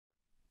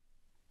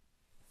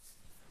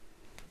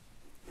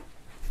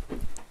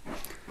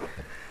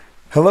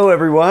Hello,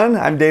 everyone.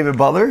 I'm David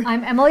Butler.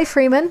 I'm Emily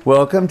Freeman.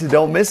 Welcome to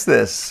Don't Miss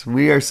This.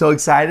 We are so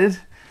excited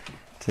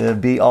to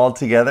be all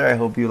together. I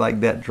hope you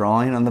like that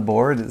drawing on the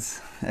board. It's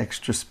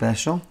extra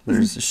special.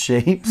 There's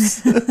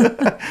shapes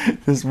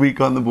this week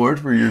on the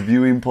board for your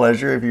viewing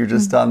pleasure. If you're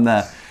just on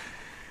the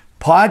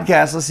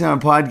podcast, listening on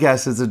a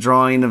podcast, it's a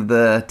drawing of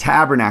the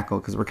tabernacle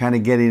because we're kind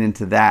of getting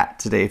into that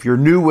today. If you're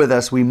new with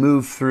us, we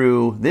moved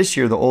through this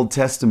year the Old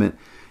Testament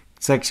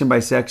section by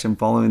section,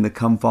 following the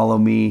Come Follow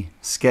Me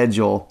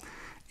schedule,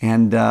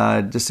 and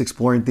just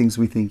exploring things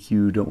we think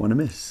you don't want to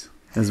miss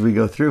as we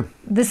go through.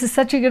 This is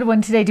such a good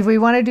one today. Do we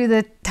want to do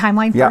the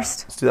timeline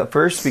first? Let's do that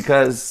first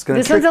because it's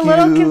going to trick you. This one's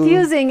a little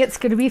confusing. It's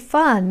going to be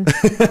fun.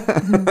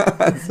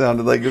 It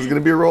sounded like it was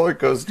going to be a roller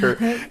coaster,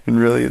 and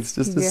really it's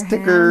just a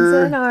sticker.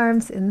 Hands and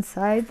arms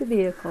inside the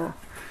vehicle.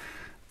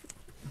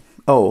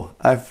 Oh,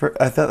 I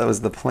thought that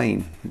was the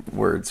plane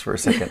words for a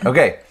second.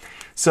 Okay,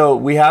 so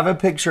we have a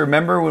picture.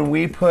 Remember when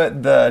we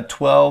put the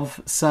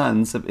 12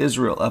 sons of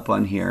Israel up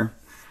on here?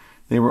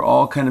 They were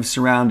all kind of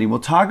surrounding. We'll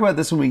talk about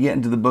this when we get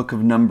into the book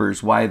of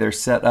Numbers, why they're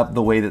set up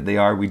the way that they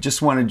are. We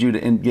just wanted you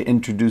to get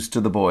introduced to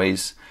the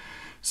boys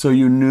so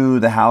you knew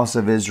the house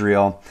of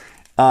Israel.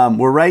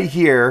 We're right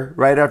here,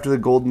 right after the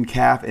golden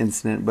calf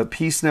incident, but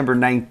piece number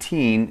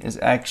 19 is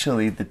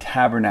actually the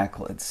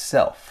tabernacle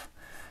itself.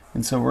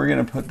 And so we're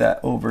going to put that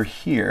over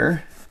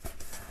here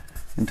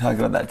and talk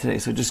about that today.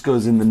 So it just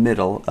goes in the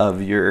middle of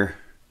the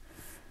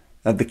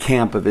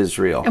camp of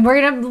Israel. And we're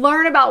going to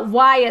learn about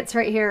why it's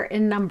right here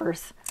in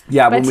Numbers.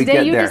 Yeah, but when we get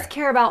there. Today you just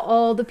care about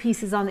all the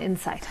pieces on the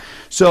inside.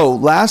 So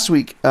last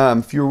week,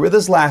 if you were with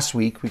us last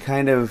week, we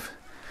kind of,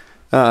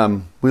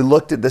 we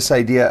looked at this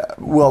idea.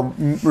 Well,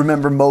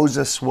 remember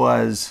Moses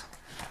was,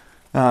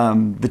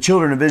 the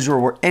children of Israel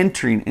were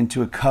entering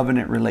into a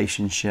covenant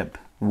relationship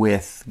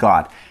with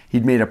God.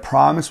 He'd made a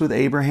promise with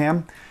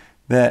Abraham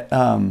that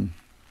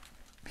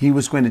he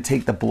was going to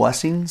take the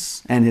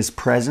blessings and his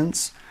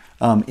presence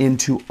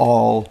into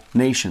all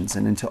nations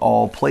and into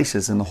all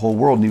places in the whole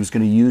world. And he was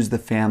going to use the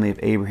family of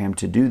Abraham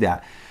to do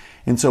that.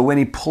 And so when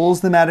he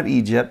pulls them out of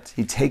Egypt,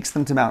 he takes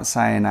them to Mount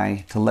Sinai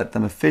to let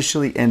them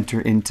officially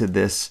enter into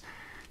this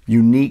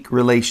unique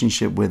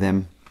relationship with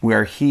him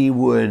where he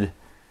would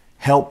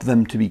help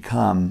them to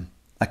become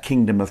a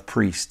kingdom of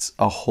priests,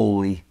 a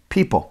holy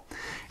people.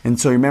 And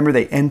so remember,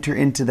 they enter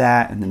into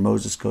that, and then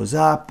Moses goes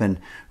up and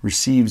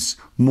receives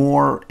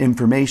more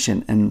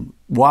information. And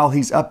while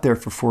he's up there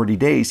for 40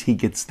 days, he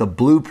gets the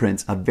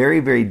blueprints, a very,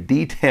 very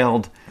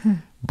detailed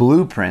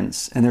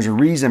blueprints. And there's a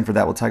reason for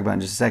that. We'll talk about in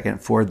just a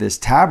second, for this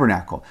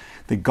tabernacle.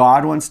 That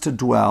God wants to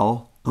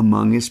dwell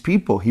among his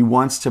people. He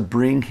wants to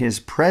bring his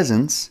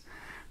presence,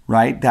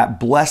 right? That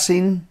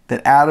blessing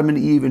that Adam and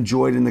Eve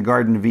enjoyed in the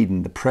Garden of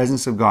Eden, the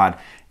presence of God.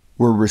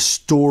 We're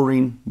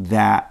restoring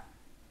that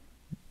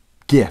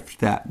gift,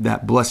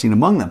 that blessing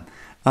among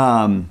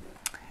them.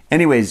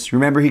 Anyways,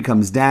 remember he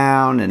comes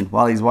down, and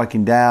while he's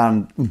walking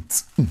down,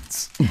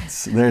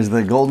 there's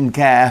the golden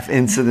calf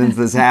incident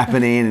that's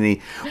happening, and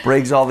he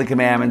breaks all the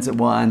commandments at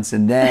once,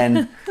 and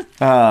then,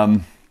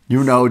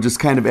 just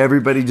kind of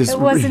everybody just... It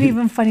wasn't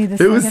even funny this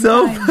time. It was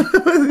so...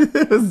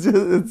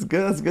 it's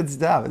good. It's good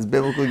stuff. It's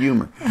biblical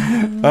humor.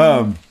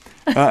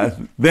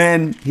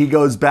 Then he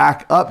goes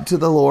back up to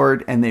the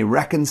Lord, and they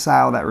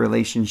reconcile that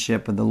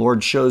relationship, and the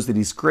Lord shows that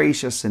he's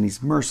gracious and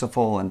he's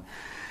merciful, and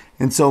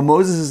so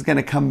Moses is going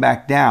to come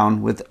back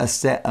down with a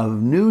set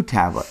of new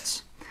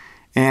tablets.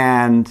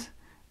 And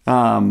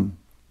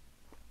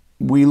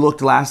we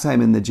looked last time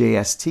in the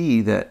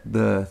JST that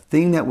the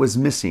thing that was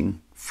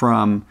missing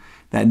from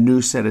that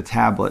new set of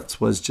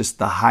tablets was just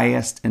the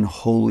highest and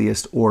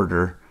holiest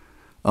order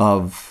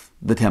of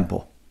the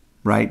temple.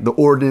 Right? The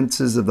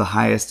ordinances of the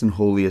highest and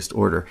holiest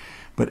order.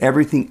 But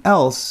everything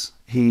else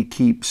he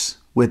keeps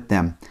with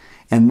them.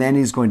 And then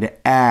he's going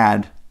to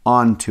add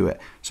on to it.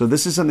 So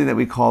this is something that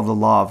we call the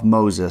law of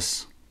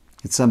Moses.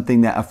 It's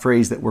a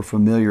phrase that we're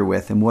familiar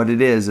with. And what it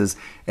is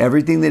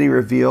everything that he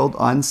revealed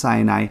on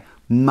Sinai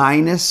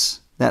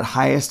minus that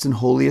highest and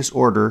holiest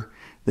order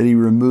that he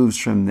removes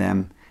from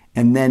them.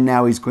 And then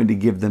now he's going to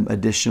give them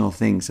additional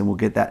things. And we'll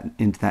get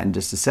into that in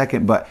just a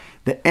second. But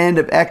the end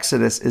of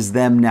Exodus is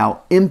them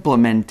now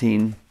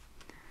implementing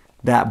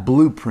that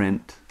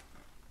blueprint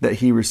that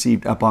he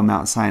received up on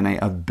Mount Sinai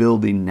of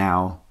building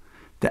now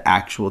the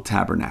actual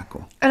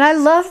tabernacle. And I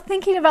love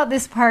thinking about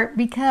this part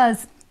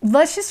because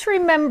let's just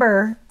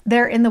remember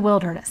they're in the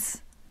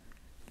wilderness.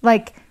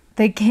 Like,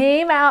 they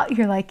came out,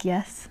 you're like,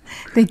 yes.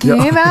 They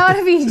came out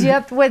of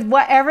Egypt with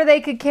whatever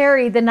they could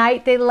carry the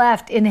night they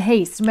left in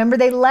haste. Remember,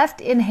 they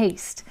left in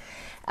haste.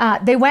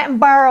 They went and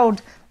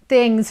borrowed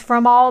things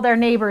from all their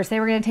neighbors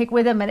they were going to take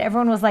with them. And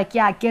everyone was like,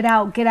 yeah, get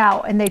out, get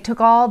out. And they took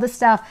all the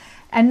stuff.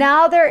 And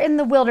now they're in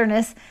the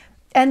wilderness.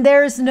 And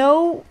there's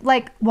no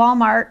like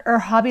Walmart or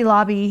Hobby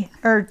Lobby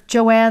or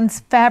Joann's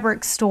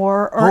fabric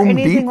store or Home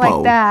anything Depot.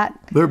 like that.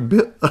 They're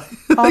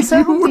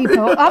Also Home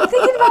Depot. I'm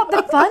thinking about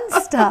the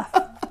fun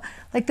stuff.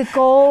 like the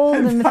gold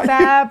and the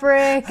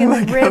fabric and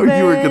the ribbons. How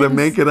you were going to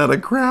make it out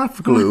of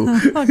craft glue.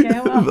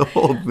 Okay, well, the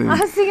whole thing. I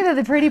was thinking of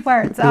the pretty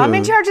parts. I'm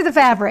in charge of the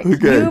fabric.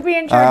 Okay. You be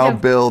in charge of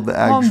I'll build the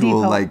Home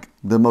actual, Depot. like,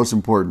 the most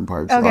important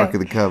parts. Okay. Ark of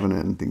the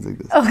Covenant and things like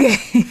this.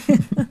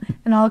 Okay.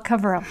 And I'll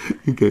cover them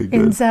Okay, good.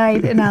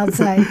 inside and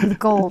outside with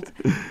gold.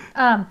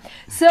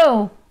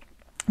 So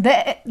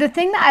the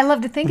thing that I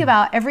love to think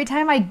about every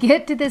time I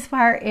get to this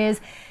part is,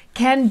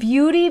 can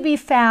beauty be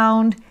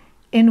found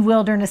in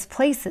wilderness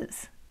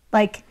places?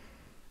 Like,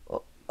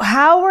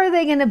 how are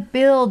they going to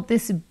build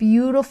this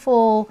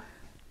beautiful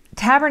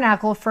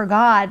tabernacle for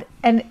God?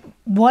 And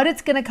what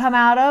it's going to come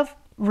out of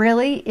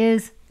really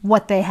is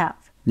what they have.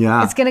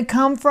 Yeah. It's going to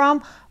come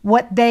from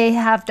what they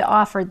have to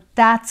offer.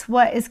 That's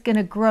what is going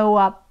to grow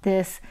up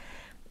this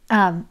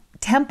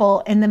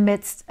temple in the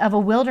midst of a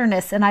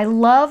wilderness. And I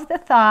love the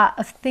thought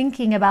of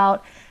thinking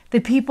about the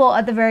people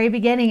at the very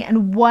beginning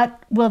and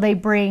what will they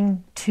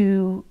bring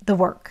to the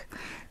work.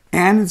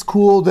 And it's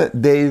cool that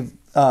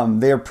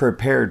they're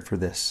prepared for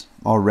this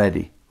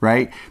already,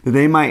 right? That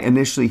they might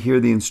initially hear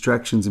the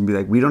instructions and be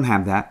like, we don't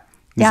have that.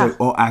 He's Yeah. like,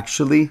 oh,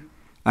 actually,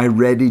 I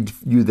readied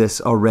you this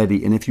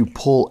already. And if you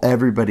pull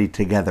everybody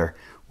together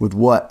with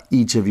what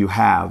each of you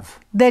have,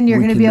 then you're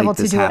we going to can be make able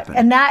to this do happen. it.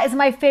 And that is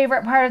my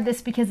favorite part of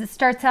this, because it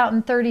starts out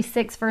in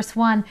 36 verse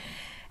 1.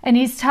 And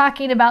he's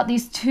talking about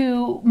these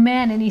two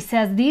men, and he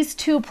says, these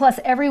two plus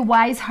every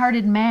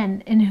wise-hearted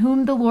man in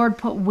whom the Lord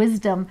put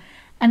wisdom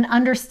and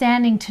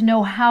understanding to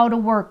know how to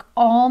work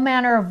all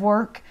manner of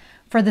work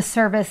for the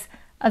service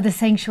of the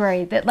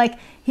sanctuary. That, like,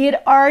 he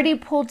had already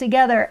pulled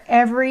together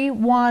every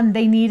one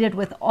they needed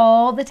with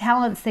all the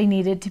talents they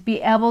needed to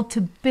be able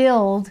to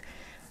build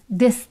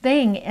this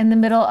thing in the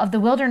middle of the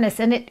wilderness.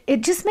 And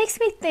it just makes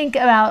me think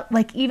about,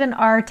 like, even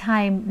our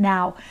time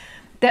now,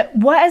 that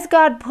what has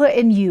God put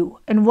in you,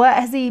 and what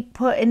has he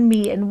put in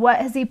me, and what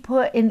has he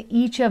put in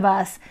each of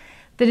us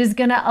that is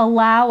going to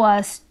allow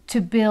us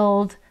to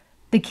build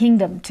the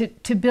kingdom,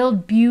 to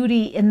build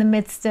beauty in the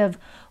midst of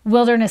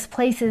wilderness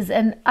places.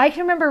 And I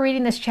can remember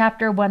reading this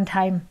chapter one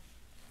time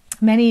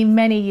many,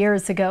 many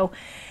years ago,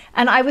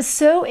 and I was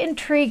so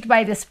intrigued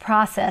by this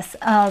process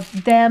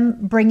of them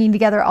bringing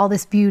together all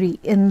this beauty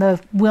in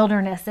the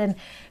wilderness. And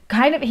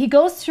kind of, he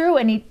goes through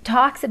and he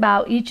talks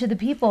about each of the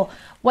people,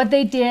 what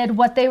they did,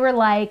 what they were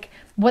like,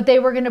 what they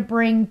were going to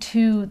bring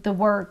to the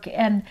work.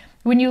 And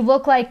when you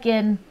look, like,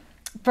 in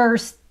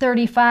verse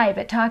 35,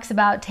 it talks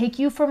about, take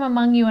you from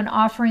among you an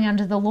offering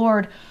unto the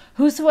Lord.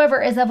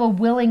 Whosoever is of a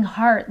willing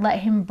heart, let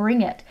him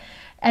bring it.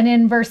 And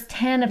in verse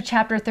 10 of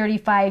chapter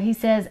 35, he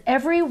says,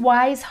 every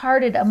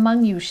wise-hearted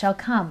among you shall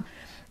come,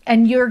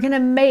 and you're going to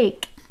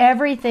make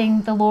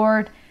everything the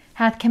Lord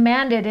hath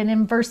commanded. And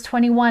in verse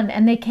 21,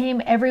 and they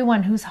came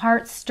everyone whose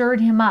heart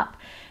stirred him up,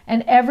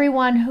 and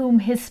everyone whom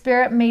his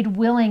spirit made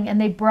willing,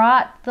 and they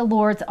brought the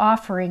Lord's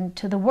offering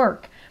to the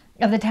work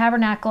of the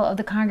tabernacle of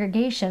the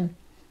congregation.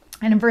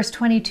 And in verse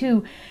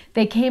 22,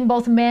 they came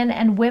both men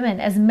and women,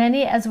 as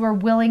many as were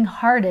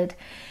willing-hearted.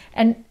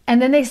 And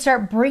then they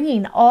start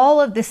bringing all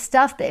of this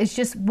stuff that is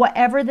just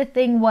whatever the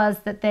thing was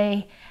that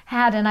they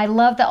had. And I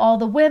love that all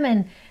the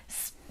women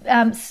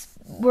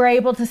were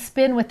able to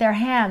spin with their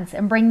hands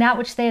and bring that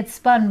which they had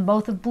spun,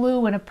 both of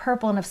blue and of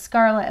purple and of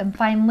scarlet and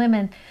fine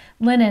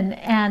linen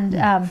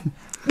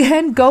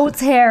and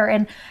goat's hair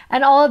and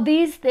all of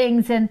these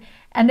things. And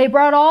they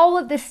brought all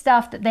of this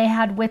stuff that they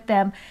had with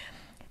them.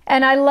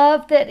 And I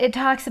love that it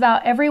talks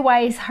about every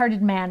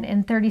wise-hearted man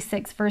in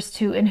 36 verse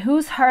 2, in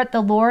whose heart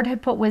the Lord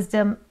had put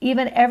wisdom,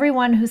 even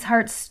everyone whose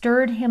heart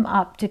stirred him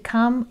up to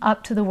come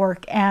up to the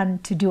work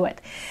and to do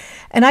it.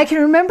 And I can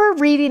remember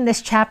reading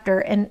this chapter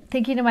and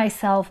thinking to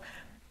myself,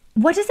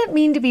 what does it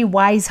mean to be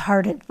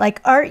wise-hearted?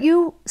 Like, aren't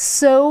you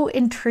so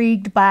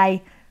intrigued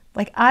by,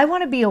 like, I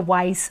want to be a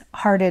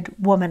wise-hearted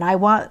woman. I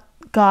want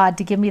God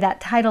to give me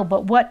that title,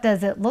 but what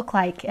does it look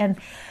like? And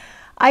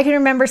I can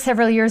remember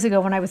several years ago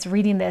when I was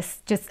reading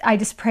this, I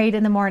just prayed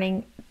in the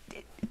morning,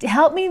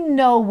 help me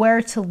know where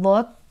to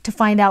look to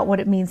find out what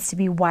it means to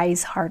be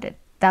wise-hearted.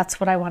 That's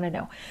what I want to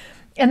know.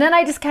 And then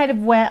I just kind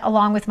of went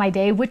along with my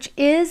day, which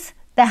is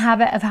the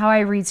habit of how I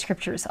read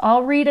scriptures.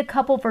 I'll read a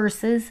couple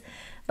verses,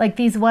 like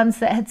these ones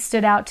that had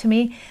stood out to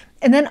me,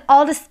 and then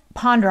I'll just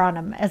ponder on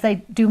them as I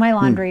do my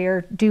laundry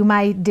or do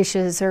my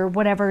dishes or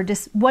whatever.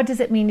 Just, what does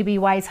it mean to be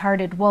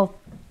wise-hearted? Well,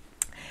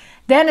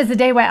 then as the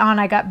day went on,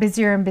 I got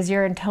busier and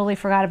busier and totally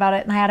forgot about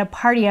it. And I had a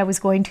party I was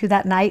going to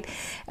that night.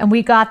 And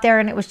we got there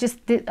and it was just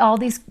all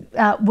these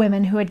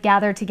women who had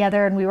gathered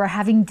together, and we were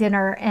having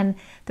dinner. And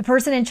the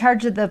person in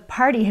charge of the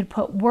party had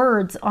put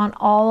words on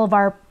all of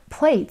our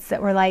plates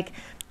that were like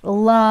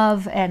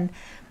love, and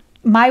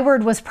my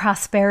word was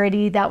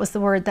prosperity. That was the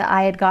word that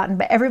I had gotten.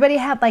 But everybody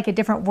had like a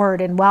different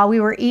word. And while we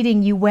were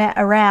eating, you went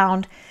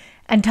around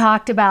and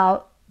talked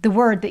about the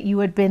word that you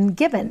had been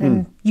given.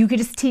 And you could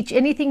just teach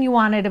anything you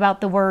wanted about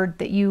the word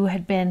that you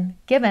had been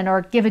given,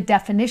 or give a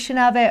definition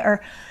of it,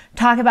 or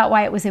talk about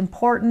why it was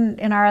important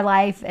in our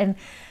life. And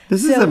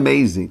this is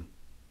amazing.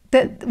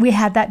 that we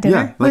had that dinner.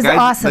 Yeah, It was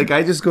awesome. Like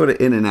I just go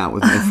to In-N-Out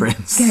with my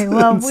friends. Okay,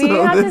 well, we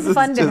So had this this is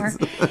fun dinner.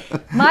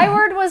 My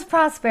word was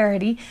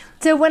prosperity.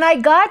 So when I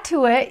got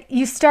to it,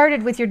 you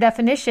started with your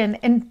definition,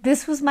 and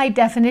this was my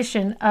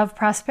definition of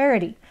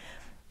prosperity.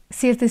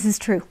 See if this is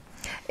true.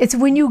 It's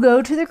when you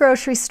go to the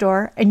grocery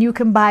store and you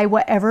can buy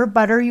whatever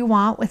butter you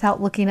want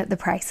without looking at the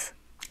price.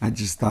 I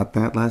just thought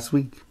that last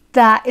week.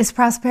 That is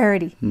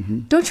prosperity.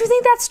 Don't you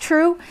think that's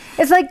true?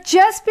 It's like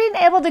just being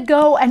able to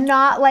go and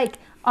not like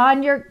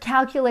on your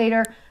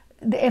calculator,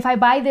 if I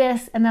buy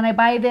this and then I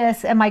buy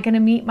this, am I going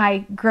to meet my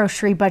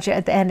grocery budget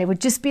at the end? It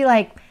would just be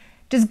like,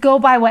 just go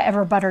buy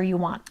whatever butter you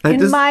want.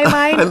 In my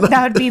mind,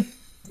 that would be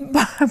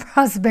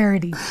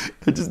prosperity.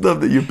 I just love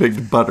that you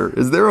picked butter.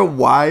 Is there a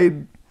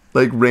wide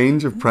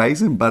range of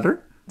price in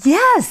butter?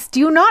 Yes. Do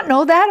you not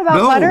know that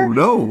about butter?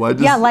 No.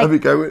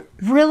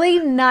 Really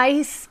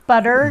nice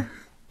butter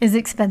is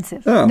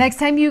expensive. Oh. Next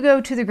time you go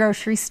to the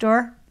grocery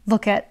store,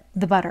 look at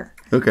the butter.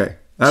 Okay.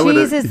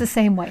 Cheese is the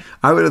same way.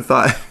 I would have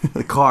thought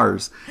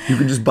cars. You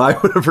can just buy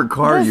whatever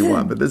car you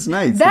want, but that's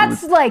nice.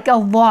 That's like a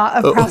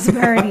lot of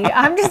prosperity.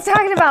 I'm just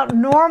talking about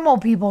normal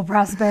people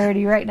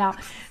prosperity right now.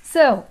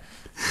 So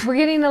we're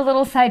getting a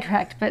little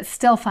sidetracked, but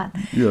still fun.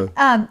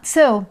 Yeah.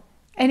 So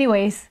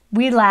anyways,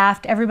 we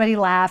laughed. Everybody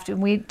laughed.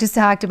 And we just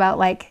talked about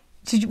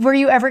were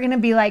you ever going to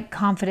be like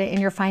confident in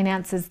your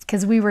finances?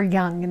 Because we were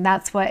young and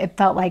that's what it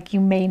felt like you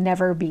may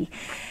never be.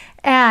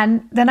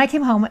 And then I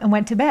came home and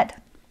went to bed.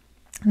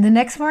 And the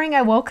next morning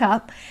I woke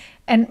up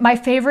and my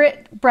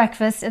favorite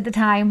breakfast at the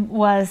time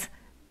was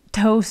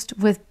toast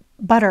with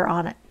butter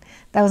on it.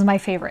 That was my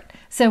favorite.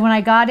 So when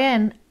I got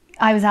in,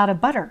 I was out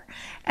of butter.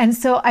 And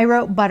so I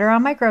wrote butter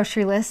on my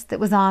grocery list that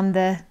was on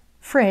the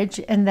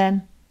fridge and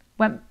then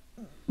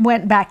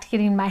went back to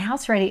getting my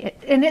house ready.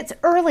 And it's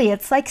early.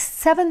 It's like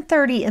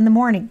 7:30 in the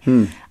morning.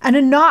 And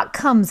a knock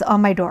comes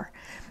on my door.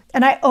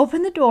 And I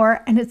open the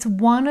door and it's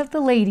one of the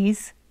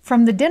ladies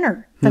from the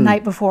dinner the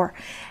night before.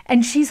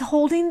 And she's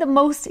holding the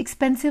most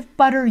expensive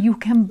butter you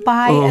can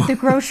buy at the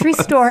grocery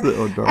store.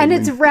 And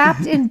it's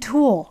wrapped in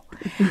tulle.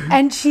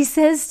 And she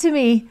says to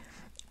me,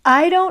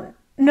 I don't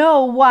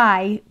know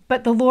why,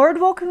 but the Lord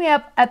woke me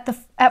up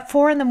at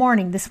 4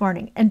 a.m. this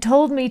morning and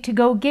told me to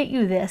go get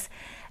you this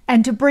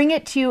and to bring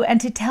it to you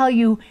and to tell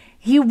you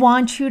he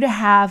wants you to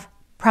have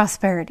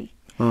prosperity.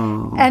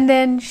 And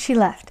then she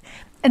left.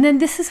 And then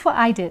this is what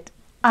I did.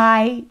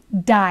 I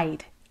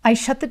died. I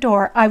shut the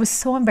door. I was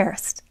so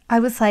embarrassed. I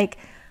was like,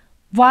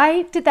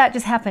 why did that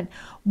just happen?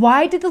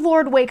 Why did the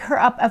Lord wake her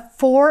up at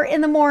 4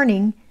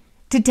 a.m.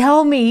 to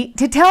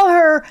tell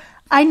her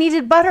I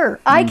needed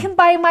butter? I can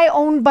buy my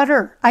own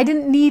butter. I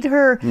didn't need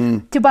her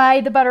to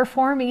buy the butter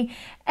for me.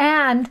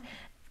 And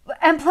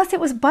plus it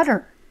was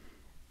butter.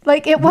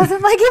 Like, it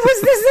wasn't like it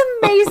was this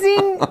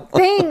amazing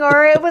thing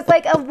or it was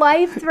like a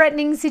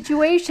life-threatening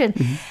situation.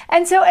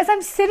 And so as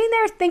I'm sitting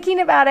there thinking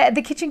about it at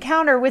the kitchen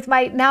counter with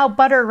my now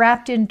butter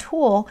wrapped in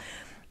tulle,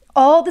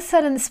 all of a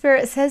sudden the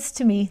Spirit says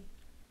to me,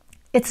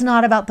 it's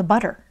not about the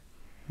butter.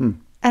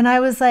 And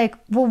I was like,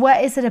 well,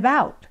 what is it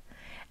about?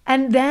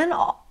 And then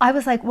I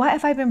was like, what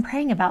have I been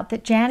praying about?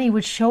 That Janny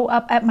would show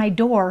up at my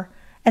door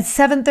at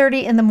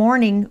 7:30 in the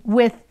morning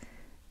with,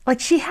 like,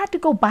 she had to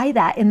go buy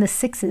that in the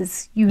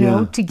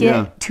 6s, to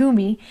get to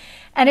me.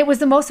 And it was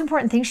the most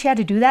important thing she had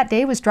to do that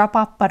day was drop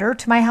off butter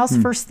to my house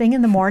first thing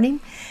in the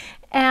morning.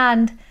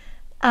 And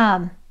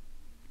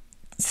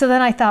so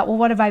then I thought, well,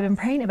 what have I been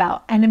praying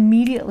about? And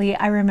immediately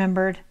I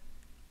remembered,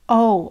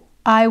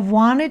 I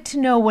wanted to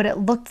know what it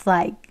looked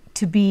like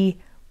to be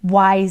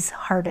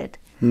wise-hearted.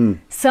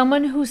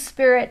 Someone whose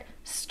spirit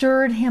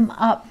stirred him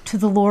up to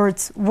the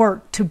Lord's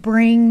work, to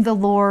bring the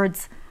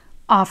Lord's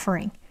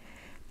offering.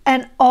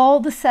 And all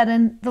of a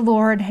sudden, the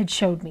Lord had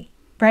showed me,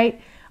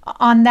 right?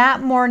 On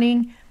that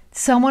morning,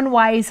 someone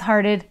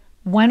wise-hearted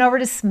went over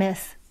to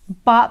Smith's,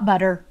 bought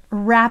butter,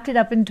 wrapped it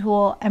up in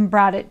tulle, and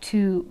brought it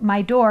to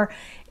my door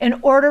in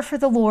order for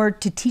the Lord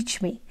to teach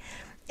me.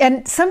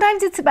 And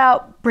sometimes it's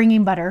about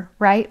bringing butter,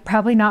 right?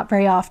 Probably not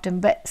very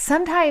often, but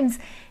sometimes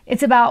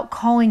it's about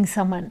calling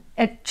someone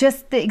at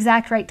just the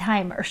exact right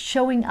time or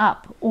showing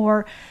up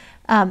or,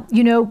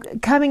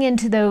 coming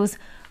into those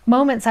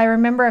moments. I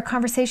remember a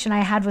conversation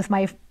I had with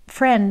my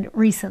friend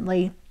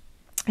recently,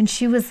 and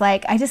she was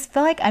like, I just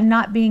feel like I'm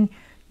not being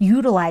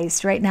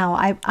utilized right now.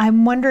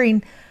 I'm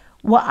wondering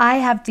what I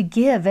have to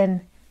give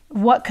and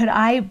what could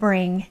I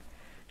bring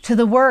to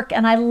the work.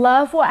 And I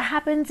love what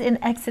happens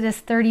in Exodus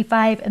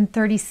 35 and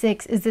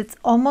 36 is it's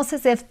almost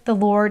as if the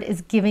Lord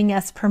is giving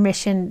us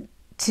permission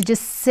to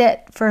just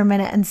sit for a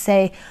minute and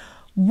say,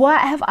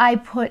 what have I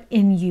put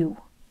in you?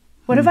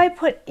 What have I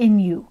put in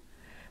you?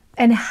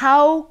 And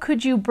how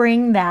could you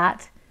bring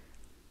that,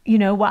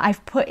 what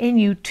I've put in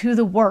you to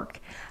the work?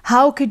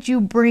 How could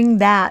you bring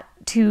that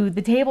to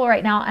the table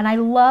right now? And I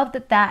love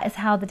that is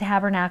how the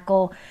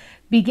tabernacle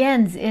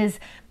begins, is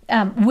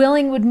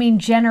willing would mean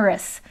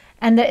generous,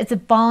 and that it's a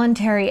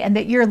voluntary, and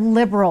that you're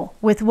liberal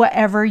with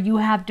whatever you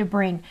have to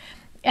bring.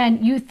 And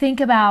when you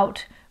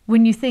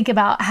think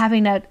about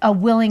having a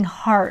willing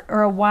heart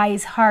or a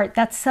wise heart,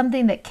 that's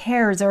something that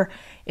cares or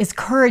is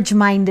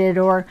courage-minded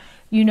or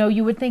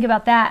you would think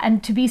about that.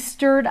 And to be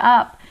stirred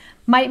up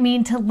might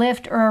mean to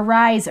lift or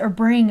arise or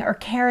bring or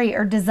carry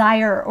or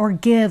desire or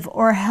give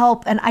or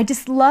help. And I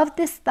just love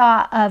this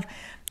thought of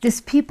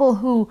this people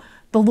who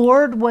the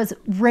Lord was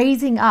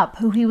raising up,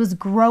 who he was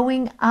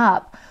growing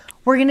up.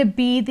 We're going to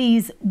be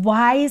these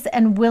wise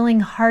and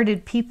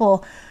willing-hearted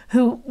people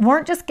who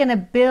weren't just going to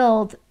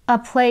build a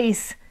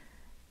place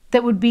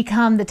that would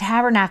become the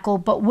tabernacle,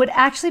 but would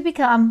actually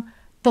become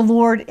the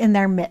Lord in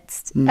their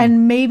midst.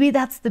 And maybe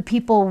that's the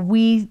people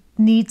we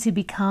need to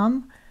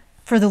become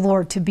for the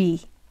Lord to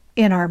be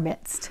in our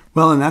midst.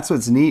 Well, and that's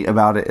what's neat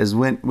about it is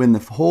when the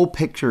whole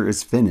picture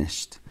is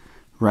finished,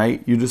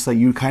 right? You just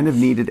you kind of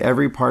needed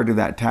every part of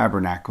that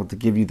tabernacle to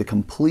give you the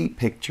complete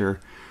picture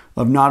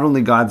of not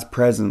only God's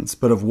presence,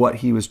 but of what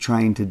he was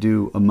trying to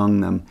do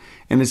among them.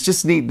 And it's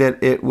just neat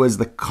that it was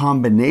the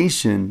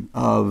combination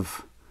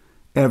of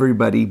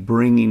everybody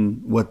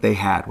bringing what they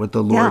had, what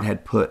the Lord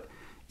had put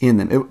in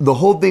them. The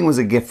whole thing was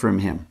a gift from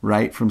him,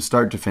 right? From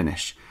start to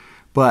finish.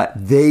 But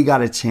they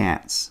got a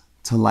chance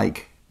to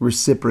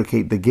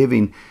reciprocate the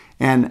giving.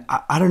 And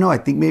I don't know, I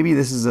think maybe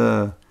this is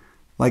a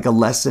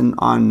lesson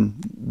on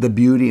the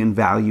beauty and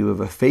value of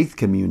a faith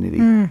community,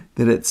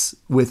 that it's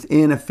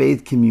within a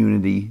faith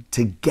community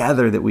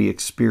together that we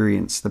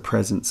experience the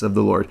presence of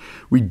the Lord.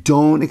 We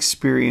don't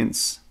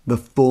experience the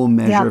full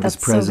measure of his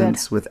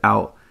presence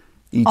without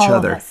each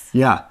other.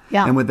 Yeah.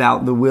 And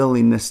without the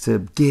willingness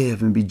to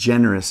give and be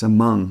generous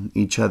among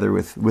each other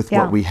with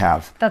what we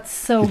have. That's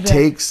so good. It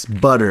takes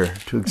butter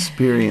to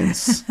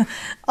experience the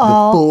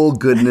full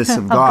goodness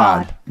of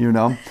God,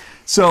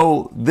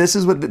 So this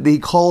is what he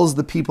calls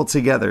the people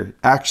together,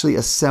 actually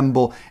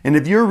assemble. And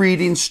if you're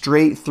reading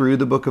straight through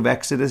the book of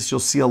Exodus,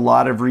 you'll see a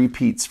lot of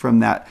repeats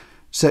from that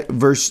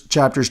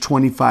chapters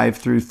 25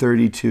 through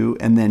 32.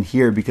 And then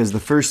here, because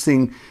the first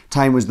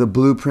time was the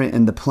blueprint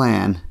and the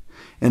plan.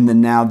 And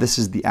then now this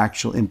is the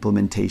actual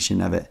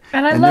implementation of it.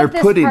 And I love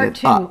this part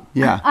too.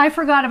 Yeah. I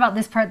forgot about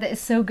this part that is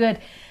so good.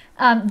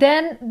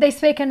 Then they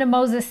spake unto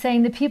Moses,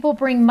 saying, the people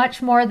bring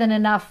much more than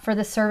enough for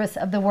the service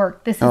of the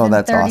work. This is in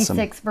 36,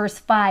 awesome. Verse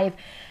 5.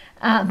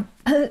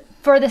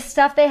 For the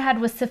stuff they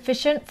had was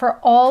sufficient for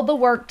all the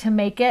work to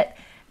make it,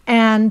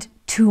 and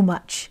too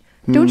much.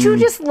 Don't you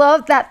just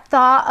love that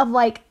thought of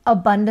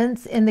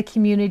abundance in the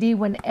community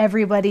when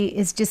everybody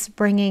is just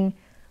bringing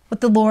what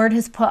the Lord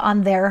has put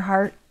on their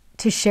heart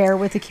to share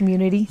with the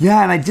community?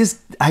 Yeah, and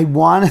I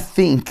want to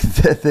think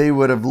that they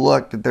would have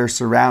looked at their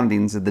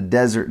surroundings, at the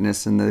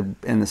desertness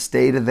and the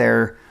state of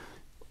their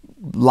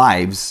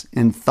lives,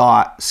 and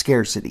thought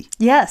scarcity.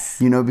 Yes.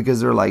 Because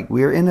they're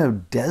we're in a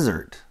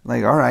desert.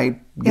 All right,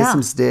 get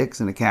some sticks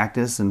and a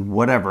cactus and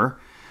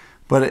whatever.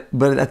 But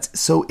that's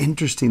so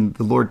interesting.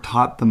 The Lord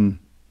taught them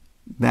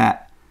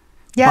that.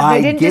 Yeah,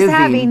 they didn't just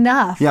have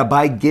enough. Yeah,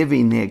 by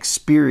giving, they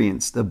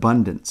experienced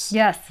abundance.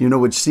 Yes.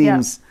 Which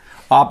seems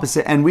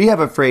opposite. And we have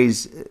a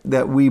phrase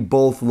that we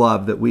both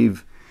love that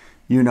we've,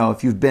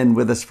 if you've been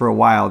with us for a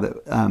while,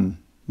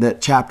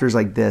 that chapters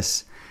like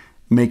this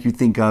make you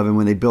think of, and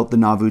when they built the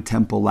Nauvoo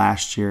temple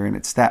last year, and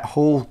it's that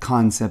whole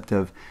concept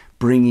of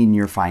bringing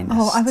your finest.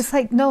 Oh, I was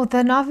no,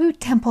 the Nauvoo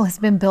temple has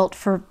been built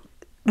for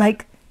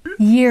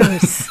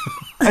years.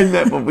 I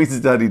meant when we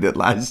studied it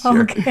last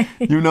year. Okay.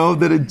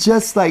 That it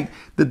just that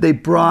they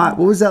brought,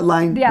 what was that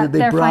line? Yeah,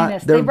 their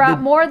finest. They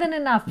brought more than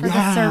enough for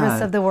the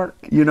service of the work.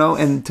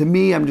 And to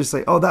me, I'm just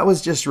that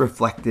was just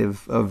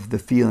reflective of the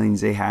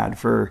feelings they had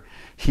for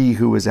he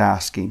who was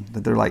asking.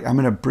 That they're I'm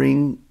going to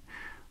bring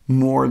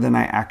more than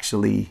I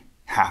actually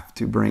have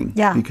to bring.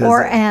 Yeah,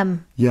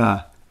 am.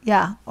 Yeah.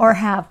 Yeah, or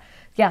have.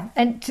 Yeah,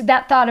 and to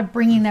that thought of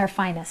bringing their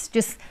finest.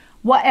 Just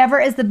whatever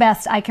is the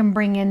best I can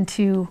bring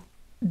into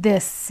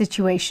this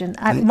situation.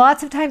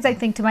 Lots of times I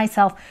think to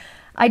myself,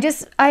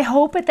 I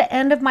hope at the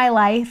end of my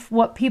life,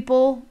 what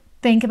people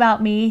think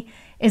about me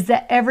is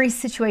that every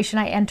situation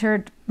I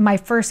entered, my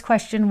first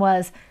question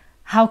was,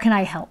 how can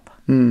I help?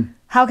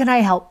 How can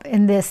I help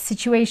in this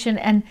situation?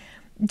 And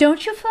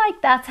don't you feel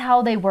like that's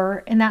how they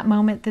were in that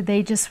moment, that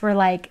they just were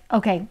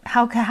okay,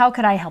 how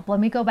could I help? Let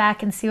me go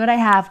back and see what I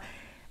have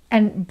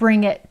and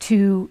bring it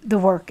to the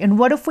work. And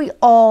what if we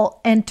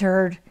all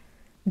entered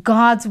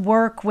God's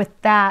work with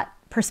that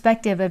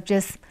perspective of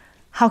just,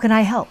 how can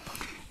I help?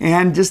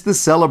 And just the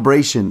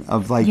celebration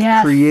of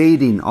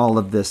creating all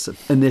of this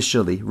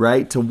initially,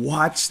 right? To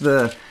watch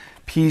the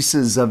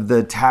pieces of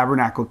the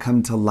tabernacle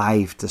come to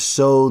life, to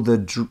sew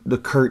the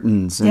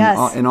curtains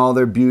and all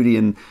their beauty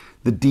and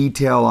the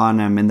detail on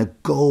them, and the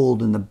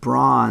gold and the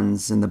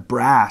bronze and the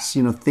brass,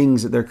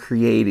 things that they're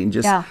creating.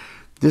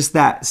 Just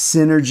that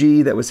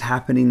synergy that was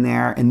happening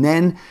there. And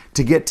then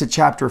to get to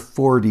chapter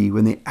 40,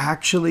 when they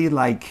actually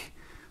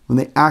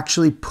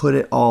put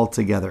it all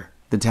together,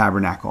 the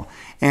tabernacle.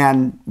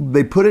 And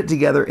they put it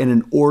together in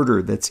an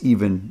order that's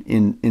even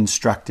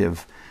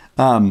instructive.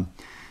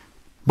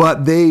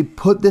 But they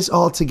put this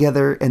all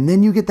together, and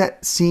then you get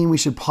that scene. We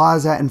should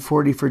pause that in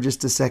 40 for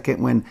just a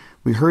second, when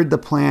we heard the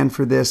plan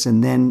for this.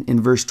 And then in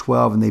verse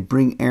 12, and they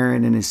bring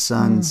Aaron and his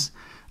sons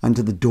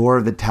unto the door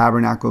of the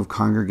tabernacle of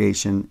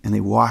congregation, and they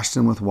wash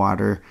them with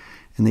water.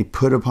 And they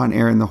put upon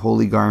Aaron the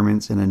holy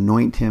garments and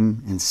anoint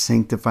him and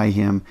sanctify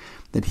him,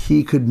 that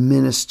he could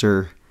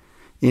minister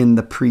in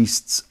the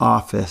priest's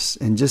office.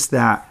 And just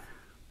that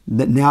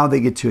now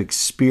they get to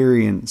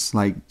experience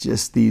like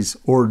just these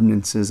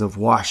ordinances of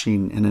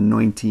washing and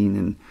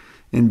anointing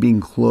and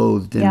being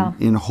clothed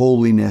in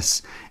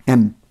holiness,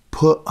 and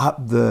put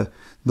up the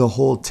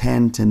whole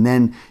tent. And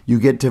then you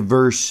get to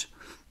verse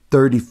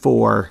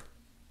 34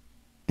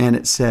 and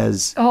it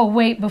says, oh,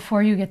 wait,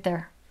 before you get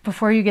there,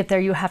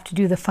 you have to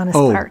do the funnest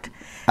part.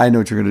 I know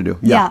what you're going to do.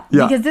 Yeah,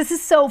 because this is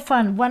so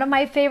fun. One of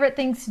my favorite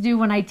things to do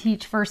when I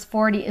teach verse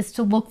 40 is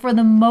to look for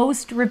the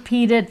most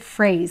repeated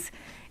phrase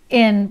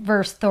in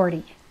verse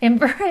 30, in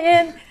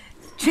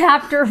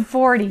chapter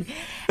 40.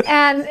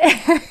 And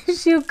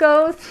as you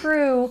go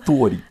through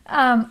 40.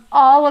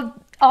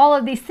 all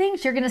of these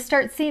things, you're going to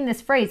start seeing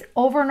this phrase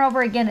over and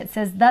over again. It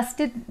says, thus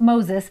did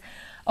Moses,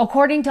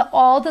 according to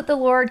all that the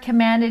Lord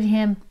commanded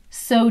him,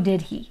 so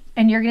did he.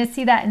 And you're going to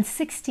see that in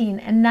 16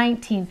 and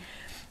 19.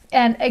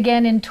 And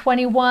again in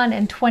 21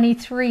 and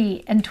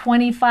 23 and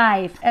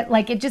 25.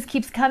 Like it just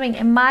keeps coming.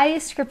 In my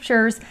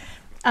scriptures,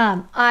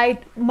 I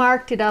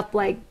marked it up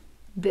like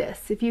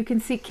this. If you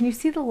can you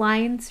see the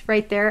lines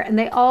right there? And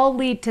they all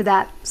lead to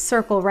that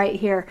circle right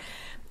here.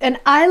 And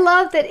I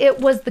love that it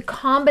was the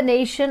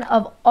combination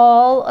of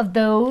all of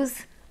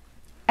those.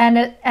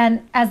 And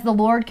as the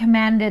Lord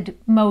commanded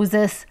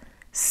Moses,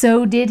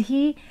 so did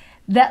he.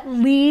 That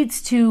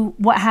leads to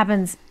what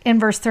happens in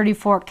verse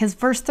 34. Because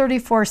verse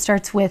 34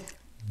 starts with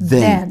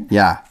then.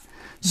 Yeah.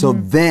 So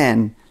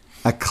then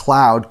a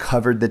cloud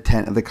covered the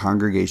tent of the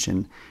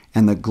congregation,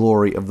 and the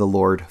glory of the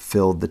Lord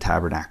filled the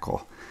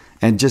tabernacle.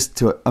 And just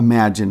to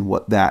imagine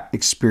what that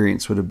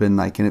experience would have been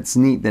like. And it's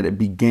neat that it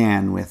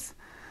began with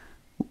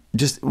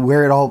just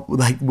where it all,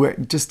 like, where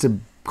just to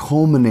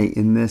culminate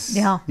in this,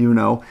 you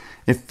know,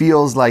 it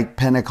feels like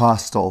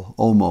Pentecostal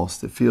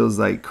almost. It feels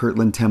like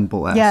Kirtland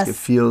Temple-esque. Yes. It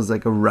feels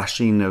like a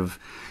rushing of,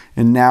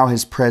 and now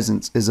his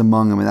presence is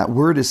among them. And that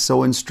word is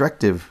so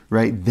instructive,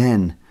 right?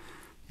 Then,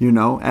 you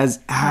know,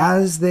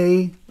 as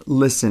they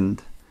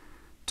listened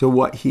to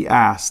what he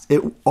asked,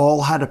 it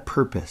all had a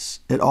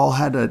purpose. It all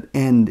had an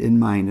end in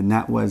mind. And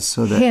that was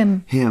so that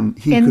he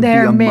could be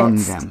among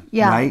them,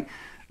 right?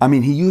 I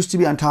mean, he used to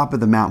be on top of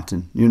the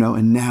mountain, you know,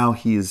 and now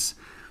he's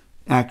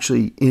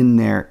actually in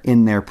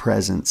their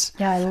presence.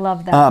 Yeah, I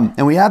love that.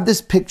 And we have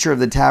this picture of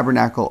the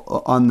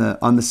tabernacle on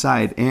the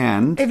side.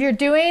 And if you're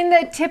doing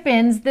the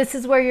tip-ins, this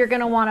is where you're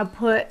going to want to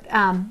put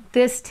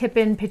this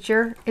tip-in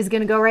picture is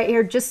going to go right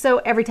here, just so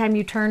every time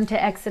you turn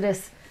to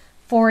Exodus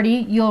 40,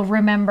 you'll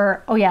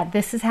remember, oh yeah,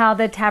 this is how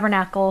the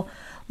tabernacle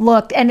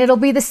looked. And it'll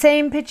be the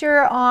same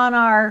picture on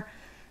our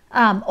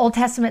Old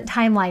Testament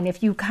timeline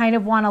if you kind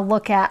of want to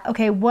look at,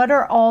 okay, what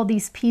are all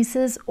these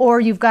pieces?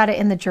 Or you've got it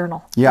in the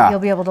journal. Yeah. You'll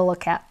be able to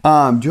look at. Do you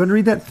want to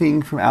read that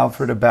thing from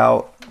Alfred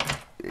about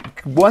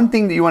one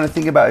thing that you want to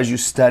think about as you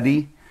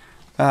study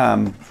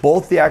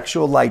both the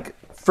actual, like,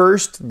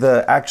 first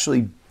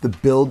the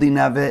building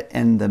of it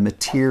and the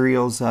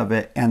materials of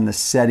it and the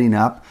setting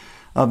up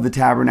of the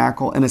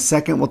tabernacle. In a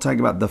second, we'll talk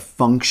about the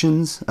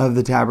functions of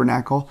the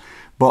tabernacle.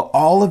 But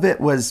all of it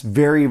was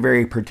very,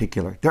 very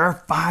particular. There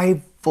are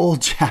 5 full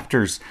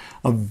chapters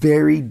of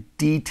very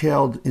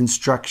detailed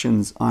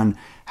instructions on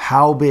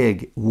how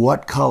big,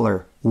 what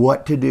color,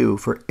 what to do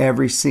for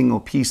every single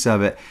piece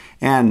of it.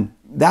 And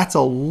that's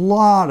a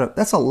lot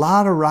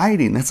of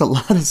writing. That's a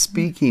lot of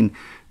speaking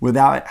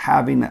without it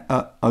having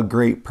a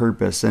great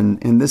purpose. And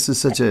this is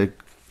such a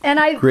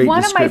great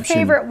one of my description.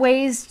 favorite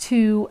ways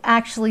to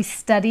actually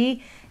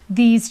study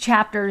these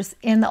chapters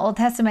in the Old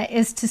Testament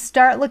is to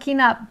start looking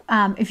up,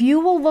 if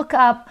you will look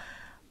up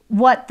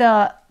what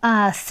the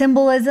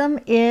symbolism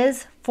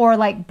is for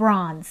like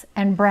bronze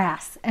and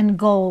brass and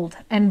gold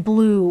and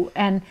blue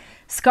and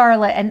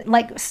scarlet, and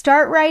like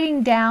start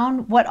writing down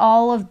what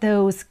all of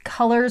those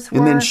colors were.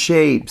 And then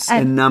shapes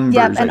and numbers,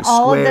 and like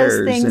all of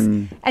squares those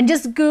things. And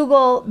just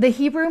Google the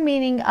Hebrew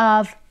meaning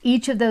of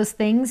each of those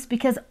things,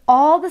 because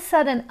all of a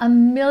sudden a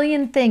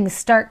million things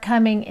start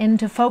coming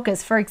into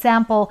focus. For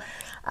example,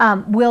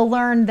 we'll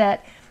learn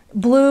that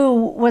blue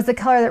was the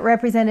color that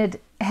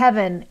represented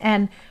heaven,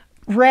 and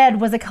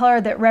red was a color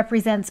that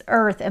represents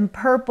earth, and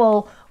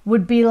purple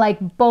would be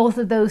like both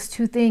of those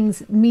two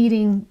things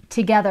meeting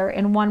together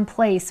in one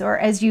place. Or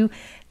as you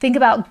think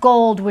about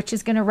gold, which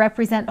is going to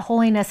represent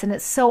holiness, and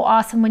it's so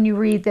awesome when you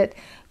read that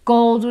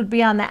gold would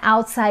be on the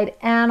outside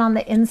and on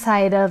the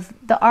inside of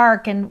the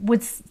ark, and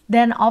would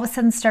then all of a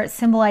sudden start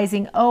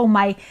symbolizing, oh,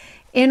 my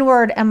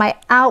inward and my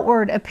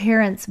outward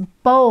appearance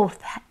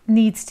both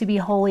needs to be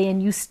holy.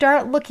 And you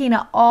start looking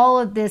at all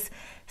of this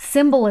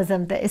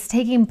symbolism that is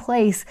taking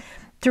place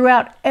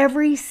throughout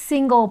every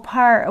single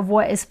part of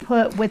what is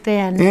put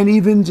within. And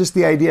even just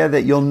the idea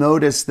that you'll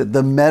notice that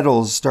the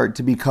metals start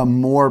to become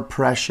more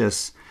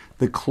precious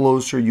the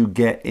closer you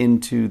get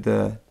into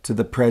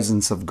the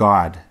presence of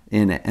God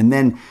in it. And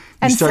then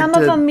some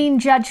of them mean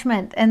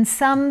judgment, and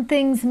some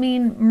things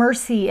mean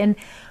mercy, and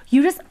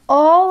you just,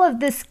 all of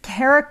this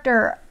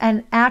character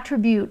and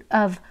attribute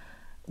of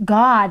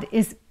God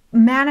is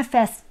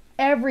manifest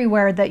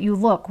everywhere that you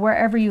look,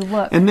 wherever you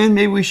look. And then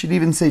maybe we should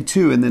even say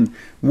too, and then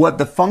what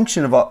the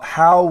function of,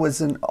 how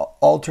was an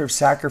altar of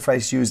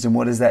sacrifice used, and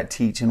what does that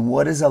teach? And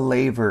what is a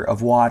laver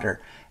of water?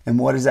 And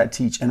what does that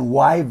teach? And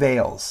why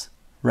veils,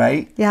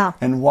 right? Yeah.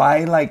 And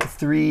why like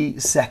 3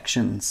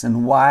 sections?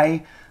 And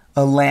why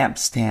a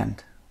lampstand?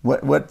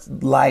 What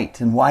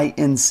light? And why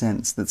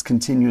incense that's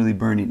continually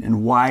burning?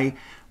 And why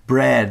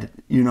bread,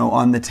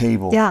 on the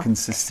table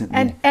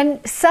consistently? And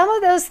some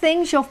of those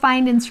things you'll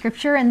find in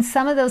Scripture, and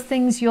some of those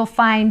things you'll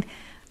find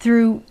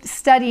through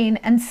studying,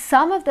 and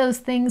some of those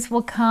things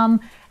will come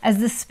as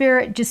the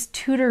Spirit just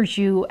tutors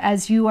you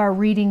as you are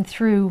reading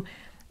through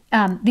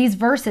these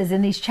verses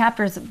in these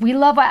chapters. We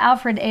love what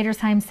Alfred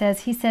Edersheim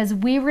says. He says,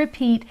 we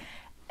repeat,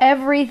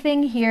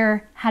 everything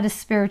here had a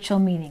spiritual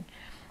meaning.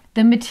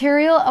 The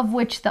material of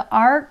which the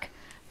ark,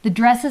 the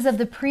dresses of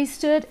the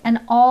priesthood, and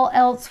all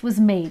else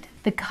was made.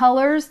 The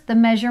colors, the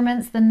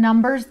measurements, the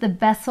numbers, the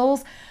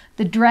vessels,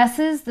 the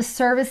dresses, the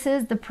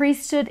services, the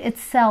priesthood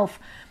itself,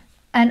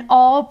 and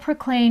all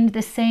proclaimed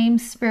the same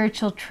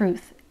spiritual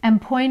truth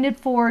and pointed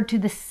forward to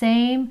the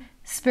same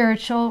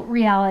spiritual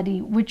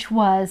reality, which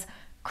was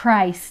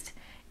Christ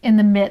in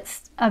the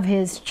midst of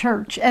his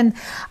church. And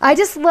I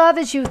just love,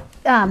 as you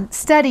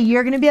study,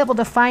 you're going to be able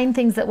to find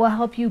things that will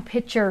help you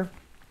picture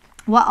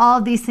what all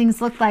of these things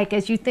look like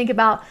as you think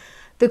about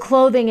the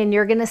clothing, and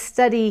you're going to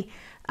study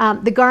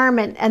the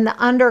garment and the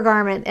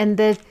undergarment, and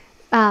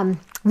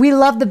we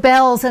love the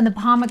bells and the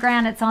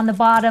pomegranates on the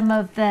bottom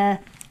of the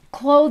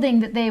clothing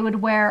that they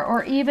would wear,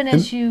 or even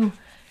as you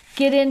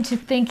get into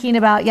thinking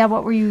about,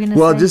 what were you going to say?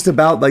 Well, just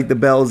about like the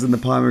bells and the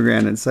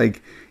pomegranates,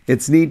 like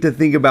it's neat to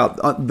think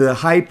about the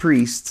high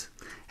priest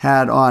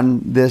had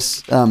on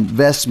this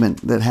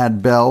vestment that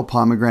had bell,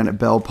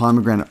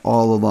 pomegranate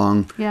all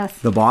along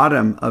the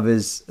bottom of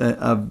his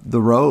of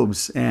the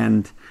robes.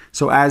 And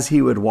so as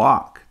he would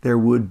walk, there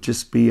would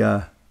just be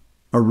a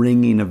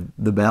ringing of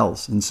the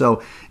bells. And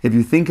so if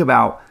you think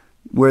about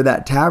where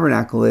that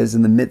tabernacle is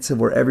in the midst of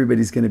where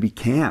everybody's going to be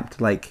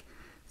camped, like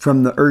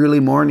from the early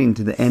morning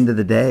to the end of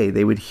the day,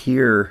 they would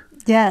hear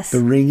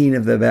the ringing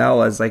of the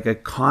bell as like a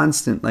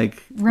constant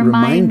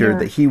reminder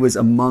that he was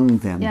among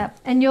them. Yep.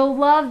 And you'll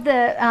love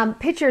the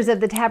pictures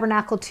of the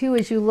tabernacle too,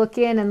 as you look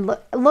in and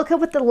look at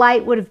what the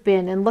light would have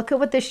been, and look at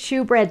what the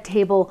shewbread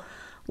table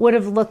would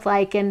have looked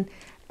like, and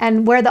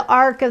where the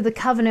Ark of the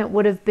Covenant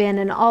would have been,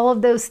 and all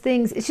of those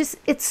things.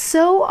 It's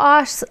so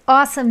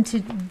awesome to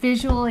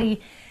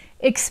visually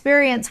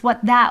experience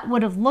what that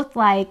would have looked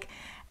like.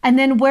 And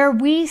then where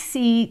we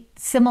see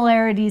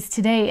similarities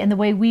today in the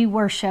way we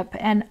worship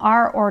and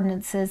our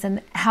ordinances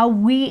and how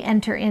we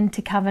enter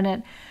into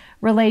covenant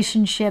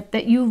relationship,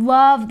 that you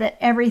love that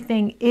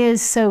everything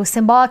is so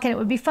symbolic. And it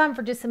would be fun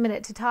for just a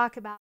minute to talk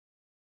about.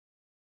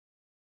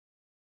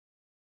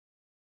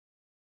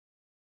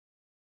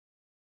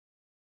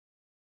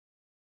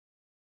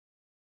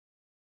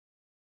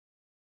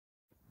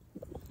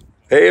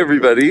 Hey,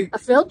 everybody. A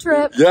field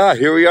trip. Yeah,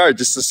 here we are.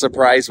 Just a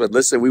surprise one.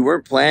 Listen, we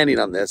weren't planning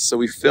on this, so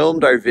we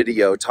filmed our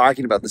video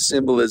talking about the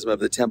symbolism of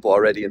the temple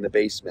already in the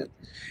basement.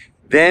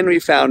 Then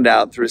we found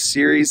out through a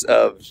series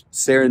of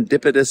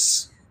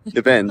serendipitous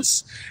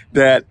events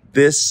that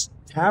this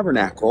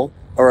tabernacle,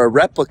 or a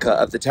replica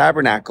of the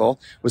tabernacle,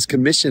 was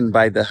commissioned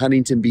by the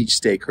Huntington Beach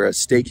Stake, or a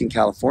stake in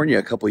California,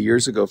 a couple of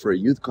years ago for a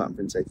youth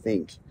conference, I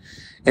think.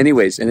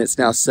 Anyways, and it's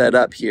now set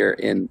up here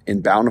in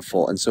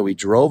Bountiful. And so we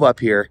drove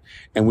up here,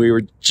 and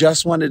we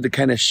just wanted to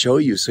kind of show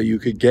you so you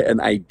could get an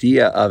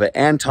idea of it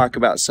and talk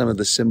about some of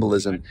the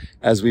symbolism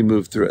as we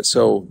move through it.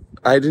 So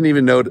I didn't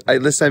even know.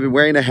 Listen, I've been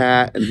wearing a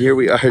hat, and here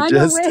we are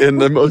just in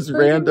the most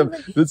random.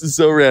 This is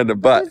so random,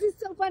 but this is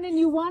so fun. And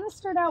you want to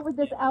start out with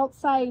this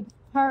outside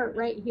part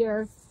right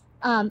here.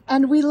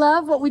 And we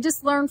love what we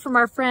just learned from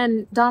our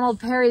friend Donald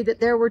Perry, that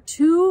there were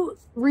 2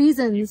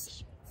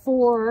 reasons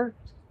for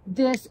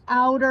this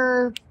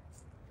outer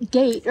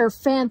gate or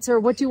fence, or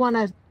what do you want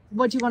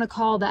to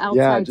call the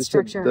outside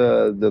structure?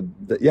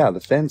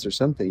 The fence or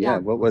something. Yeah.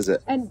 What was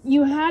it? And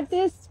you had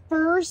this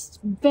first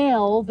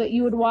veil that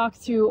you would walk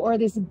through, or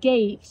this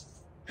gate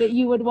that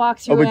you would walk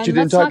through. Oh, but you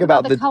didn't talk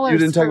about the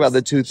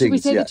 2 things. Should we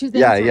say the 2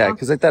 things? Yeah.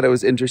 Because I thought it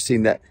was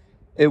interesting that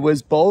it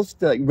was both.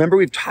 Remember,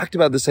 we've talked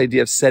about this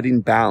idea of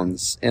setting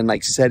bounds and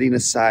like setting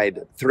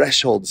aside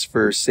thresholds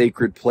for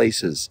sacred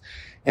places.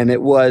 And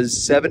it was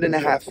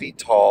 7.5 feet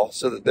tall,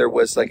 so that there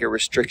was like a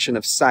restriction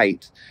of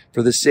sight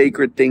for the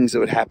sacred things that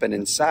would happen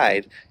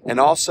inside, and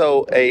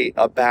also a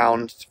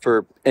bound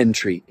for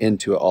entry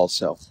into it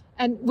also.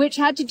 And which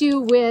had to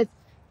do with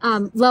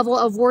level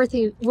of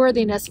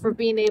worthiness for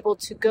being able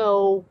to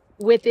go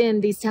within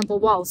these temple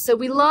walls. So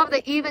we love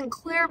that even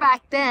clear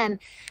back then,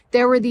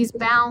 there were these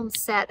bounds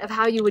set of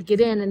how you would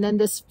get in. And then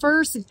this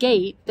first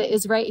gate that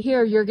is right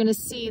here, you're going to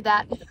see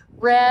that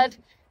red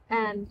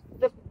and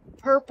the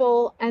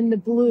purple and the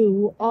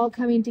blue all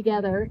coming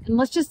together. And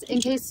let's just,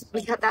 in case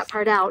we cut that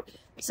part out.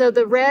 So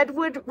the red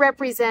would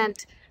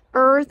represent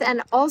earth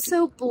and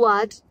also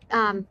blood.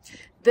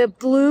 The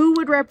blue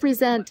would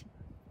represent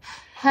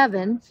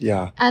heaven.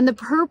 Yeah. And the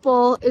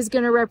purple is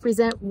going to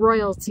represent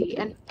royalty.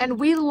 And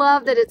we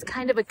love that it's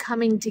kind of a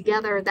coming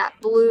together, that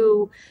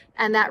blue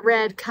and that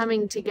red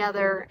coming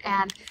together.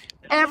 And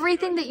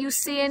everything that you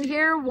see in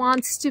here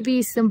wants to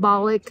be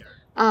symbolic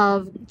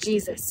of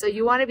Jesus. So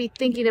you want to be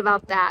thinking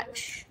about that.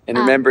 And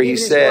remember, he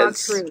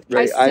says,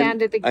 right, I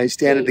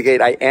stand at the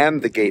gate. I am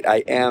the gate.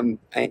 I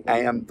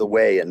am the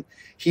way. And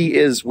he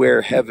is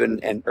where heaven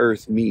and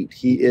earth meet.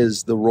 He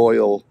is the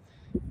royal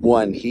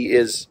one. He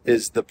is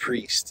the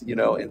priest, you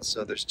know. And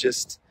so there's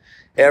just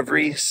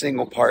every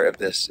single part of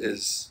this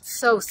is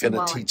so going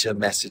to teach a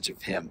message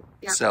of him.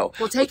 Yeah. So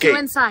we'll take you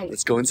inside.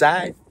 Let's go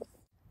inside.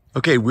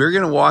 Okay, we're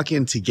going to walk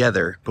in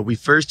together, but we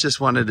first just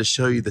wanted to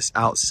show you this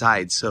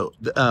outside. So,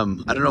 I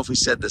don't know if we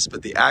said this,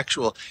 but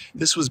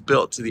this was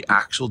built to the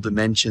actual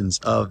dimensions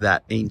of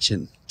that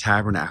ancient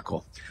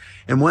tabernacle.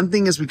 And one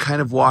thing as we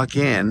kind of walk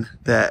in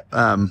that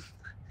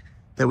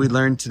we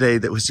learned today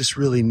that was just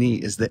really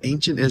neat is the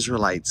ancient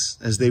Israelites,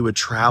 as they would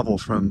travel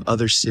from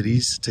other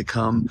cities to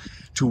come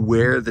to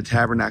where the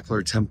tabernacle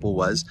or temple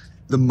was,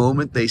 the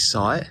moment they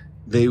saw it,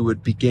 they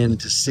would begin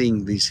to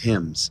sing these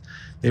hymns.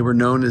 They were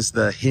known as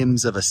the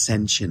hymns of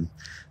ascension.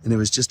 And it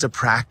was just a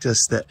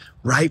practice that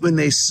right when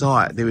they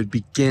saw it, they would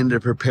begin to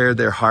prepare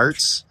their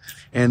hearts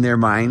and their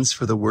minds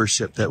for the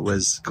worship that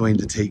was going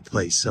to take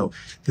place. So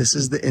this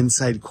is the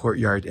inside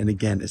courtyard. And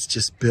again, it's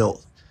just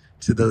built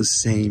to those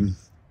same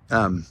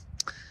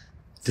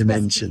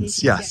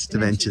dimensions. Yes,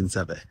 dimensions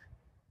of it.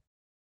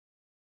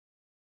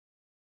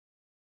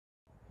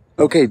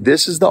 Okay,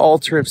 this is the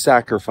altar of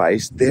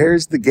sacrifice.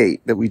 There's the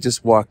gate that we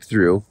just walked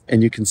through,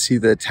 and you can see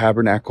the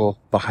tabernacle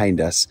behind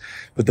us.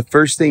 But the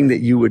first thing that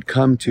you would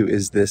come to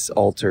is this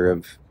altar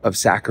of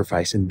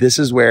sacrifice. And this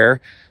is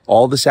where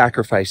all the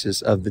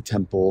sacrifices of the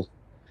temple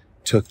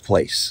took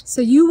place.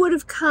 So you would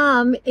have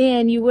come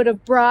in, you would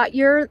have brought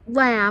your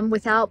lamb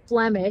without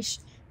blemish.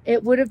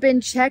 It would have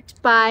been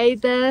checked by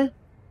the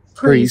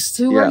priests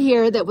who were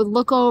here that would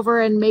look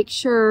over and make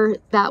sure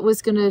that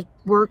was going to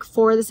work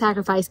for the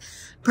sacrifice.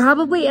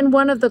 Probably in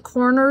one of the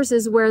corners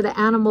is where the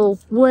animal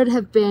would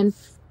have been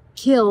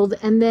killed,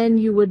 and then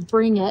you would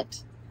bring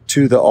it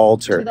to the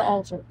altar. To the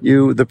altar.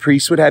 The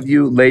priest would have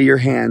you lay your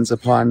hands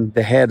upon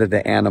the head of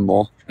the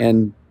animal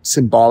and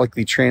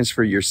symbolically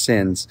transfer your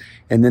sins,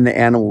 and then the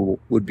animal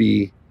would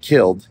be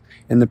killed.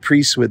 And the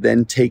priest would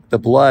then take the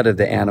blood of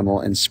the animal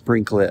and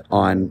sprinkle it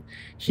on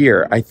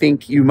here. I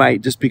think you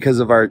might, just because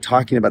of our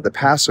talking about the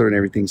Passover and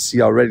everything,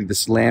 see already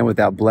this lamb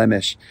without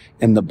blemish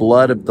and the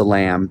blood of the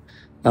lamb,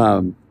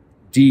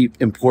 deep,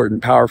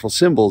 important, powerful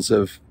symbols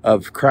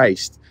of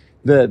Christ.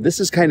 This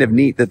is kind of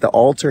neat that the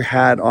altar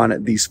had on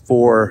it these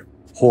 4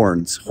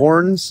 horns.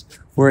 Horns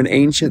were an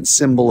ancient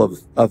symbol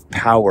of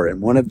power. And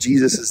one of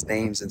Jesus's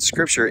names in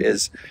scripture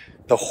is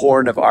the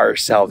horn of our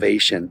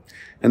salvation.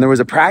 And there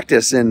was a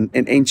practice in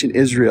ancient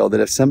Israel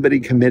that if somebody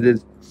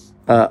committed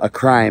a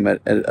crime,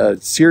 a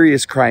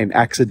serious crime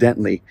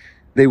accidentally,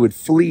 they would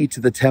flee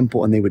to the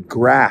temple and they would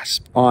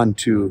grasp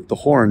onto the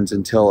horns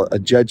until a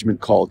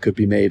judgment call could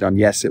be made on,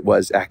 yes, it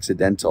was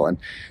accidental. And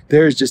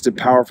there's just a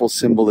powerful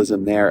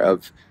symbolism there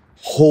of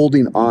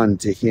holding on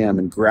to him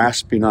and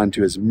grasping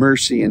onto his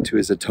mercy and to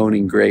his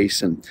atoning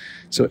grace. And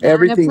so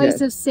everything, and a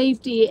place of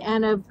safety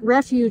and of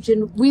refuge.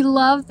 And we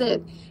love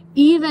that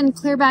even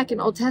clear back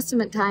in Old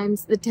Testament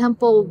times, the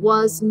temple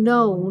was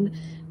known,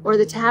 or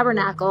the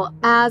tabernacle,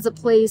 as a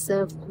place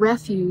of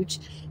refuge.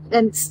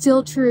 And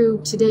still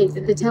true today,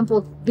 that the temple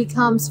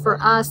becomes for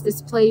us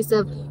this place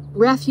of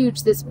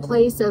refuge, this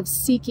place of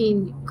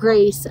seeking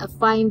grace, of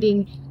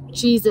finding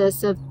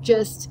Jesus, of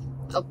just,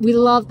 we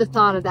love the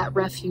thought of that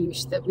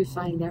refuge that we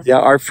find there. Yeah,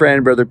 our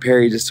friend, Brother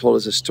Perry, just told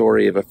us a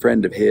story of a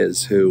friend of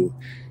his who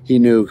he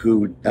knew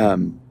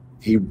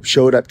he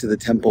showed up to the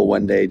temple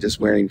one day just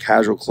wearing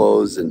casual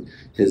clothes and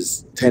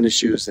his tennis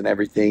shoes and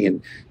everything,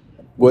 and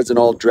wasn't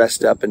all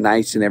dressed up and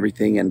nice and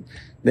everything. And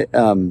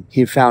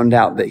he found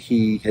out that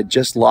he had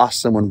just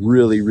lost someone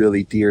really,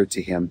 really dear to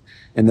him.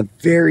 And the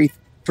very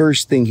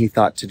first thing he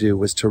thought to do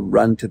was to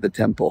run to the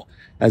temple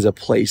as a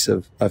place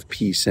of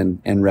peace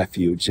and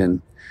refuge.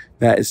 And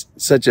that is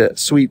such a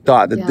sweet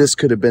thought that this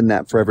could have been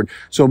that forever.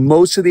 So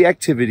most of the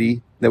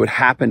activity that would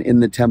happen in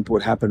the temple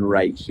would happen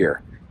right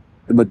here.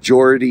 The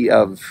majority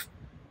of,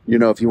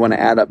 if you want to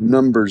add up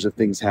numbers of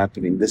things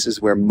happening, this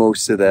is where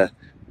most of the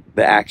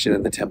action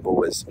in the temple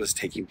was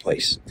taking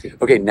place.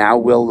 Okay, now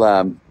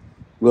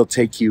we'll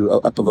take you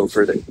up a little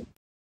further.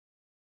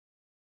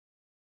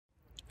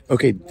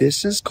 Okay,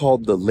 this is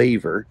called the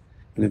laver.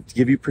 And to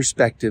give you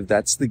perspective,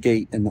 that's the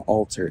gate and the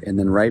altar. And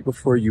then right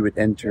before you would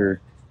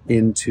enter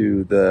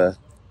into the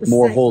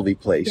more holy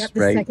place,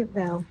 right? The second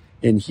veil.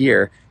 In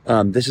here,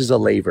 this is a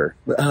laver.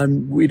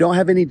 We don't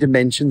have any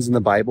dimensions in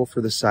the Bible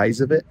for the size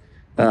of it.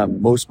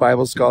 Most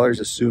Bible scholars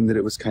assume that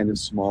it was kind of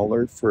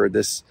smaller for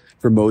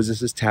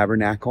Moses'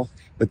 tabernacle.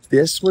 But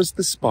this was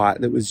the spot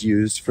that was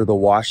used for the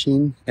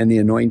washing and the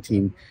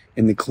anointing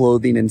and the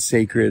clothing and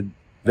sacred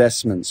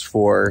vestments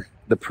for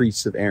the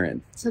priests of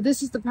Aaron. So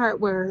this is the part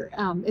where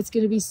it's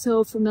going to be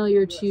so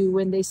familiar to you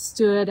when they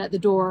stood at the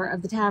door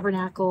of the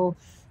tabernacle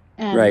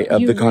And right,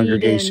 of you the read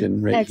congregation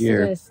in right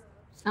here. Exodus,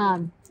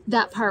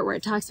 that part where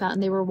it talks about,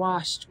 and they were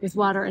washed with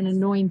water and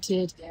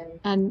anointed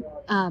and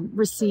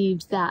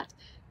received that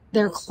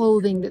their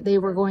clothing that they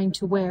were going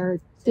to wear.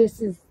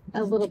 This is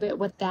a little bit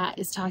what that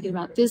is talking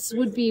about. This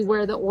would be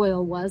where the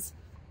oil was,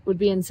 would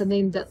be in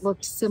something that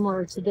looked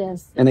similar to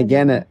this. And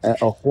again,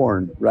 a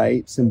horn,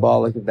 right?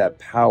 Symbolic of that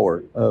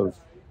power of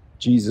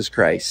Jesus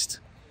Christ.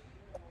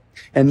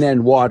 And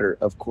then water,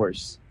 of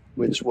course,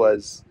 which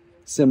was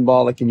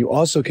symbolic. And you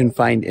also can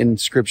find in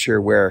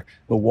scripture where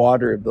the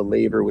water of the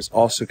laver was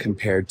also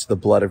compared to the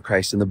blood of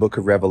Christ in the book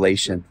of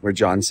Revelation, where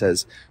John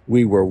says,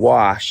 we were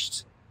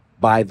washed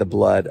by the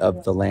blood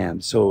of the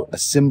Lamb. So a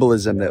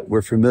symbolism that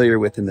we're familiar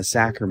with in the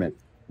sacrament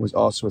was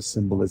also a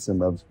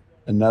symbolism of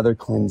another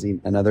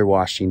cleansing, another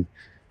washing,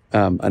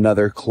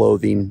 another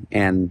clothing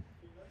and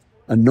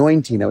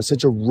anointing. That was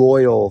such a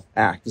royal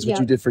act. It's what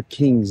you did for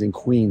kings and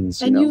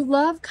queens. And you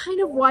love kind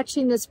of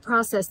watching this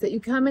process that you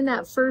come in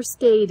that first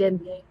gate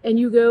and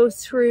you go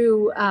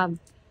through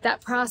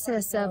that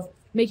process of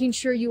making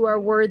sure you are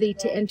worthy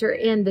to enter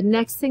in. The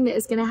next thing that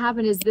is going to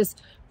happen is this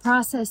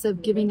process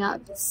of giving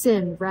up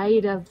sin,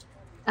 right? Of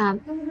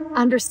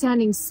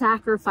understanding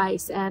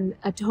sacrifice and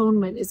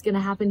atonement is going to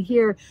happen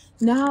here.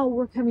 Now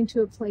we're coming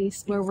to a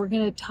place where we're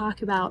going to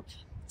talk about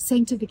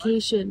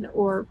sanctification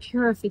or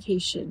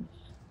purification,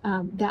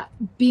 that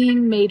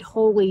being made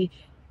holy.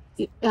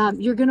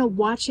 You're going to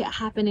watch it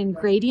happen in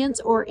gradients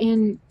or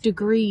in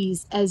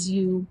degrees as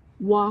you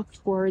walk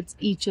towards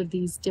each of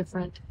these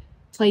different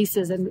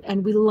places.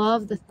 And we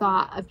love the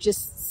thought of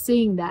just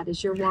seeing that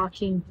as you're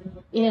walking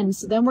in.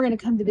 So then we're going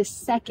to come to this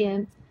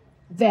second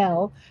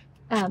veil.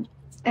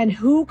 And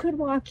who could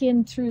walk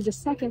in through the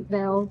second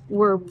veil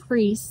were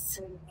priests,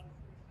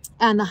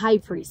 and the high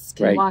priest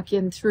can walk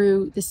in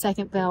through the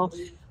second veil.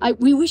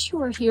 We wish you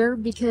were here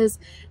because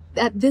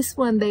at this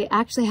one, they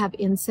actually have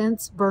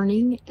incense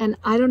burning. And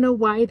I don't know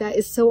why that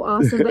is so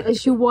awesome. But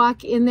as you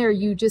walk in there,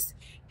 you just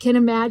can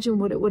imagine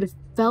what it would have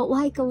felt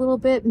like a little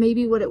bit,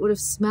 maybe what it would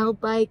have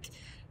smelled like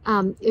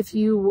if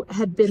you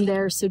had been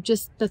there. So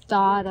just the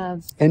thought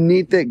of... And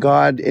neat that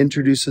God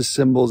introduces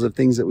symbols of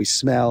things that we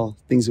smell,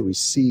 things that we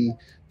see,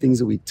 things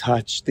that we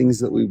touch, things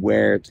that we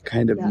wear to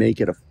kind of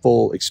make it a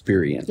full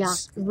experience. Yeah,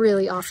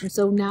 really awesome.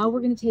 So now we're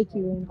going to take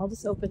you in. I'll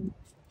just open...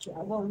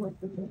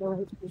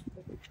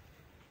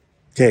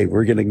 Okay,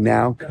 we're going to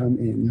now come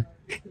in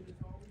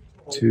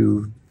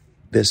to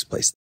this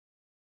place.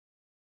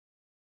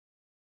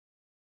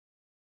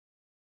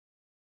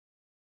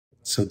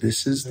 So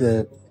this is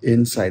the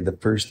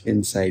first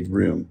inside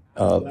room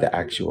of the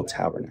actual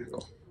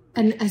tabernacle.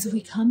 And as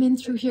we come in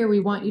through here, we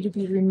want you to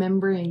be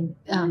remembering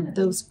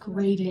those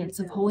gradients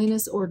of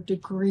holiness or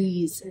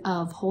degrees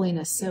of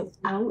holiness. So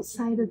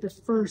outside of the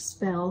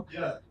first veil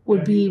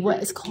would be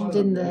what is called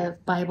in the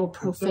Bible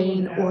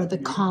profane or the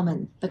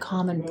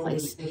common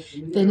place.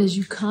 Then as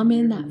you come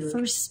in that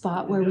first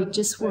spot where we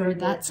just were,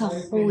 that's a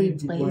holy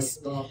place.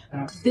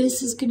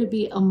 This is going to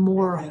be a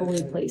more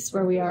holy place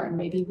where we are. And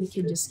maybe we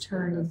can just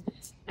turn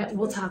and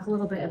we'll talk a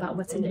little bit about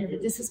what's in here.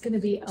 But this is going to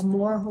be a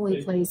more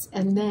holy place.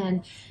 And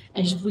then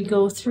as we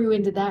go through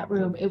into that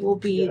room, it will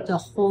be the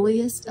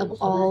holiest of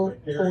all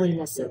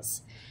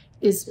holinesses,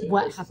 is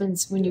what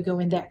happens when you go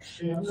in there.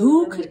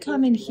 Who could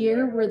come in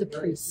here were the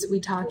priests.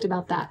 We talked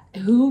about that.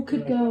 Who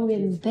could go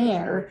in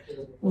there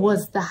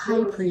was the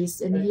high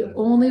priest, and he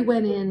only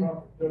went in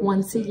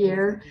once a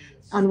year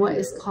on what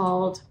is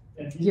called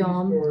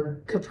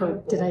Yom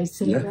Kippur. Did I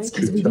say it right?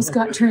 Because we just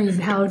got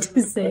trained how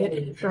to say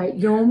it right.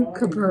 Yom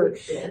Kippur.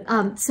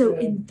 So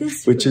in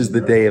this which is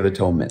the Day of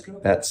Atonement.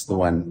 That's the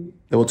one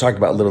that we'll talk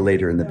about a little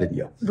later in the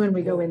video. When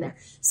we go in there.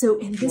 So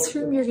in this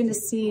room, you're going to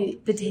see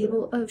the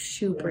table of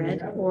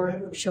showbread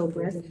or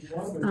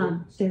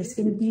showbread. There's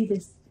going to be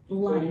this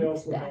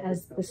light that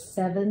has the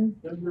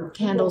 7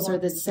 candles or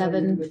the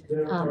 7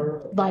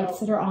 lights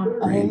that are on all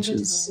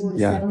branches. The time,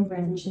 7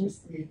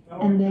 branches.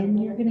 And then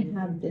you're going to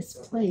have this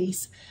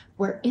place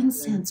where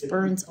incense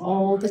burns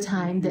all the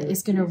time that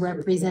is going to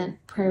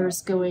represent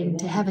prayers going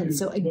to heaven.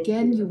 So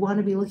again, you want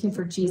to be looking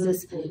for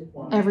Jesus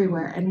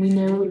everywhere. And we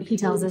know he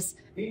tells us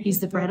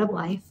he's the bread of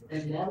life.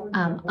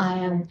 I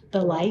am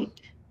the light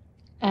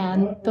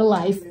and the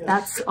life.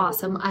 That's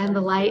awesome. I am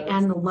the light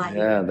and the light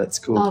that's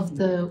cool. of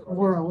the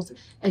world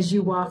as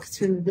you walk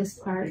through this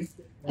part.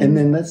 And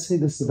then let's say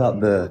this about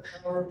the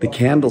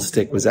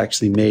candlestick was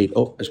actually made.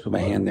 Oh, I just put my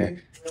hand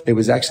there. It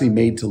was actually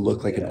made to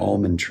look like an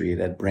almond tree. It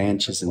had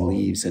branches and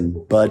leaves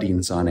and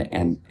buddings on it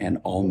and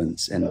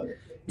almonds. And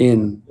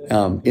in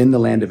the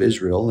land of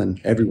Israel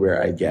and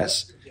everywhere, I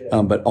guess,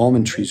 but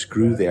almond trees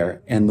grew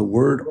there. And the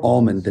word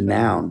almond, the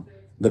noun,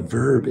 the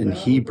verb in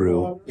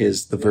Hebrew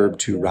is the verb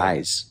to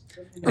rise.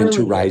 And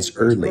to rise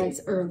early.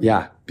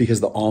 Yeah,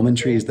 because the almond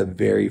tree is the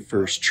very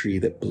first tree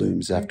that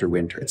blooms after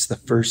winter. It's the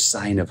first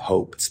sign of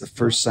hope. It's the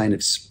first sign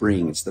of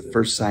spring. It's the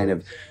first sign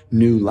of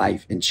new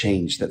life and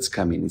change that's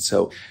coming. And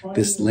so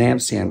this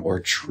lampstand or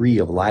tree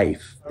of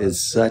life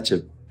is such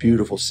a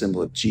beautiful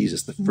symbol of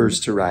Jesus, the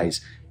first to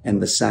rise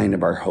and the sign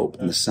of our hope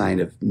and the sign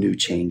of new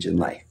change in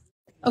life.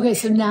 Okay,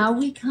 so now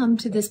we come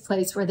to this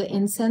place where the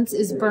incense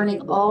is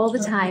burning all the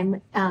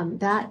time.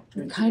 That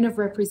kind of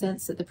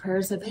represents that the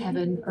prayers of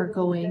heaven are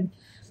going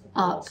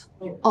up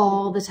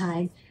all the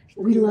time.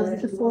 We love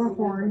that the four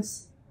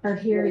horns are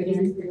here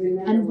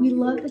again. And we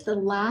love that the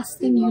last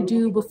thing you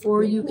do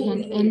before you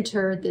can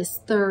enter this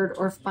third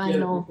or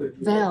final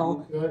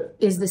veil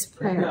is this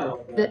prayer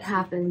that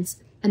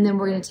happens. And then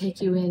we're going to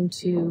take you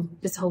into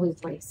this holy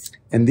place.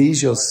 And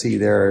these you'll see,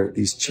 there are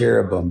these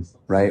cherubim,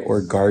 right? Or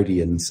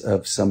guardians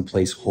of some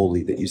place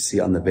holy that you see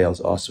on the veils.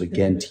 Also,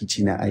 again,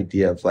 teaching that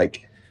idea of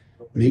like,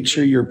 make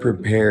sure you're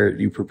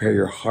prepared. You prepare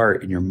your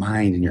heart and your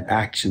mind and your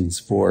actions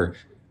for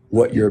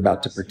what you're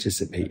about to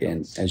participate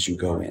in as you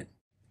go in.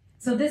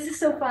 So this is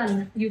so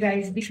fun, you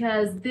guys,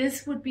 because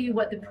this would be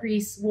what the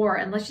priests wore.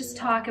 And let's just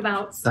talk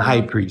about The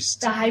high priest.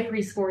 The high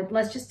priest wore.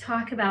 Let's just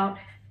talk about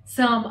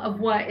some of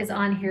what is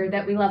on here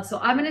that we love. So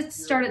I'm going to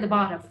start at the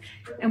bottom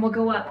and we'll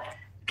go up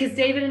because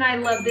David and I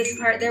love this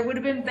part. There would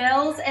have been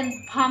bells and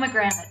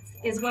pomegranates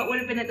is what would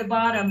have been at the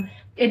bottom.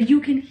 And you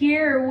can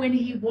hear when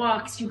he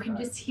walks, you can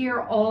just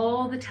hear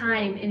all the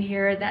time in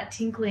here that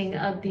tinkling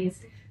of these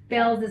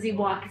bells as he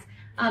walks.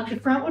 The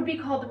front would be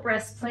called the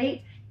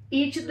breastplate.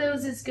 Each of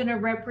those is going to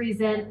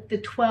represent the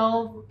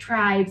 12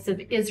 tribes of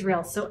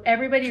Israel. So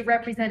everybody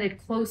represented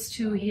close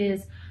to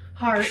his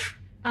heart.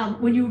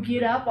 When you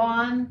get up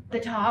on the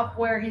top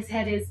where his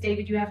head is,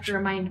 David, you have to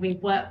remind me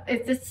what,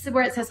 if this is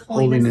where it says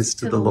holiness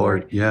to the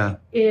Lord, yeah,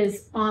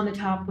 is on the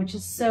top, which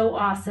is so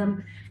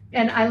awesome.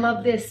 And I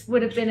love this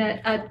would have been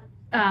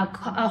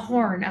a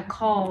horn, a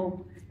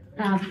call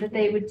that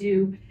they would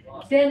do.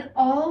 Then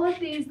all of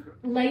these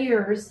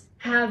layers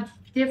have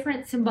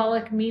different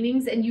symbolic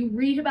meanings, and you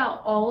read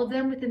about all of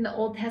them within the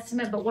Old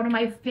Testament. But one of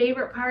my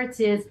favorite parts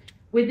is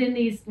within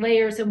these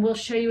layers, and we'll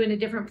show you in a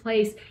different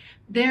place,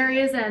 there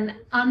is an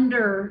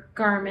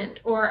undergarment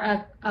or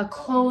a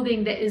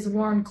clothing that is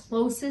worn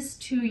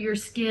closest to your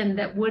skin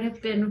that would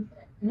have been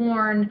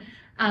worn,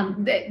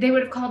 they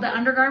would have called it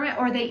undergarment,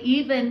 or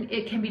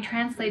it can be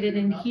translated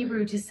in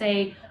Hebrew to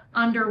say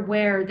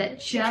underwear,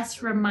 that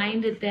just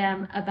reminded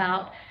them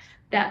about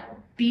that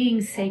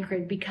being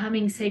sacred,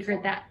 becoming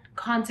sacred, that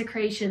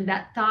consecration,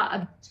 that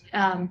thought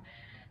of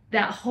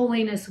that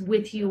holiness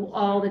with you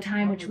all the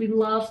time, which we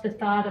love the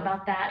thought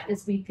about that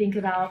as we think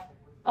about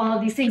all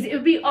of these things. It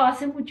would be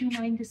awesome. Would you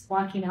mind just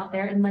walking out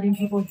there and letting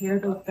people hear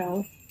those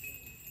bells?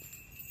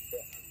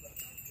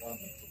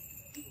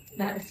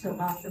 That is so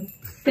awesome.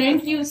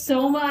 Thank you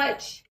so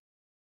much.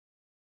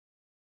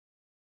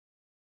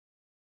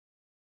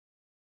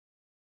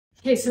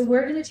 Okay, so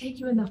we're going to take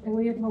you in the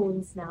Holy of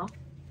Holies now.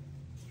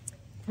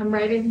 Come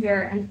right in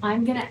here, and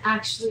I'm going to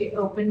actually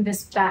open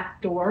this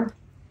back door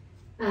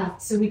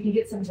so we can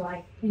get some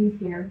light in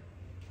here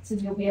so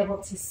you'll be able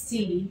to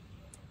see.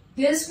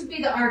 This would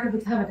be the Ark of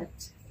the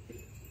Covenant.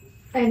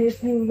 And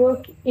if you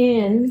look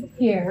in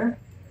here,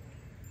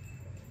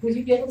 will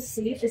you be able to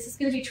see it? This is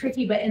going to be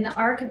tricky, but in the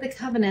Ark of the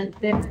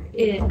Covenant, there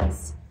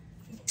is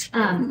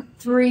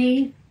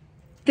 3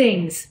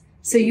 things.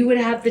 So you would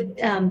have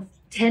the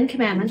 10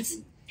 Commandments.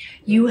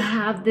 You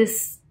have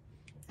this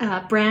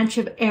branch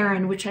of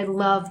Aaron, which I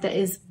love, that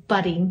is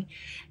budding.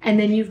 And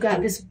then you've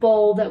got this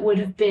bowl that would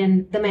have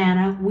been the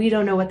manna. We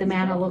don't know what the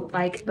manna looked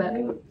like,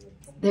 but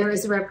there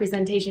is a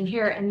representation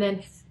here. And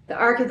then the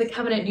Ark of the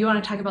Covenant, do you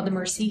want to talk about the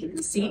mercy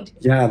seat?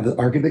 Yeah, the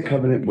Ark of the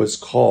Covenant was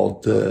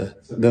called the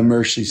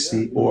mercy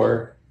seat,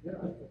 or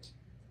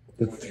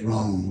the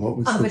throne. What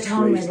was the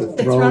atonement? Phrase?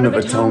 The throne of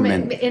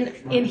atonement.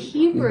 In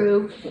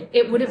Hebrew,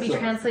 it wouldn't be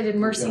translated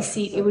mercy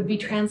seat. It would be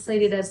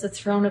translated as the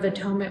throne of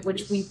atonement,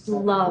 which we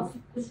love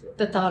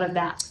the thought of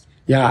that.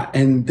 Yeah,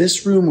 and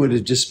this room would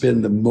have just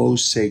been the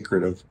most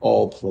sacred of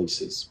all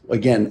places.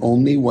 Again,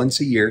 only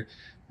once a year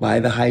by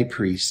the high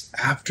priest,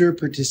 after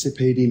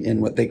participating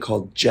in what they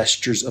called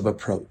gestures of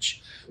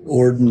approach,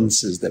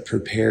 ordinances that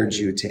prepared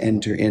you to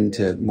enter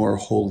into more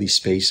holy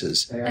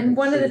spaces. And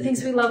one of the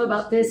things we love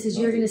about this is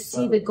you're going to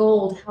see the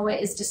gold, how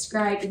it is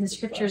described in the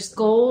scriptures,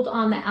 gold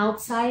on the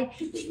outside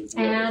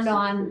and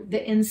on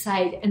the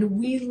inside. And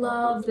we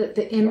love that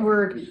the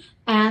inward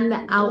and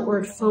the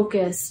outward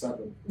focus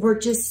were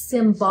just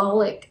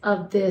symbolic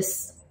of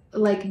this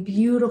like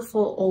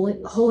beautiful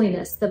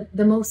holiness,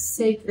 the most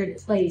sacred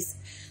place.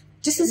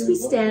 Just as we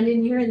stand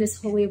in here in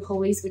this Holy of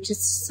Holies, which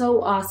is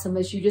so awesome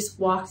as you just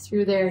walk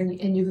through there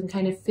and you can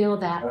kind of feel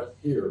that.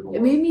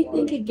 It made me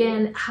think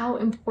again how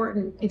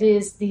important it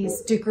is,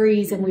 these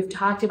degrees, and we've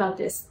talked about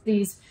this,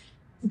 these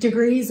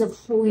degrees of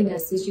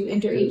holiness as you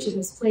enter each of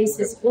these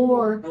places,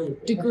 or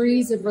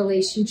degrees of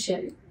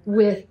relationship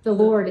with the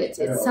Lord.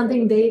 It's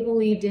something they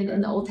believed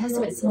in the Old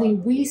Testament. It's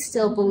something we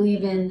still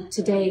believe in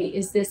today,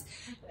 is this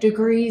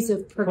degrees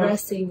of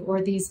progressing,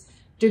 or these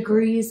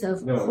degrees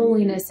of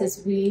holiness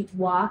as we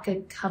walk a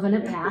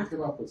covenant path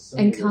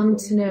and come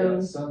to know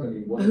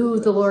who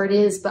the Lord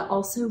is, but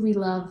also we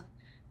love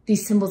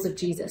these symbols of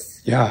Jesus.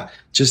 Yeah,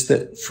 just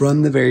that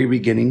from the very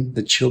beginning,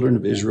 the children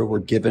of Israel were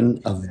given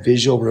a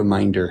visual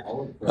reminder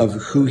of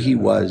who he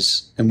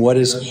was and what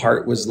his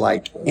heart was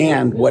like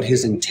and what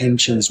his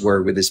intentions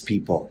were with his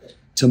people.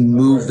 to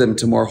move them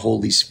to more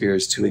holy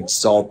spheres, to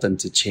exalt them,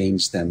 to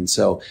change them.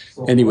 So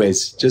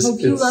anyways, just hope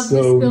you love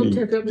this field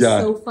trip. It was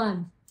so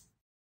fun.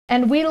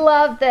 And we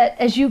love that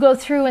as you go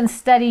through and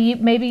study,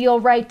 maybe you'll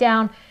write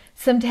down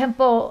some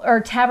temple or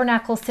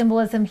tabernacle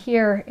symbolism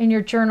here in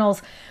your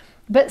journals.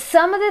 But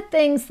some of the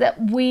things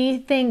that we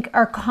think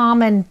are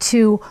common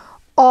to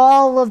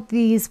all of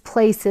these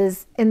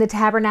places in the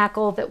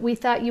tabernacle that we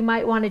thought you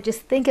might want to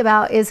just think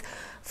about is,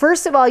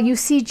 first of all, you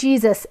see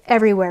Jesus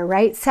everywhere,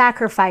 right?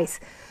 Sacrifice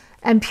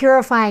and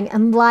purifying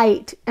and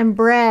light and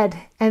bread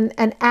and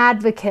an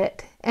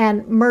advocate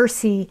and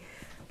mercy.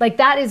 Like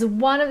that is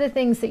one of the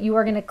things that you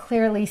are going to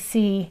clearly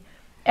see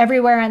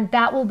everywhere. And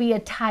that will be a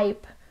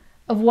type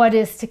of what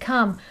is to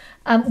come.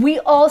 We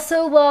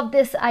also love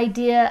this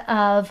idea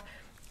of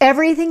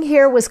everything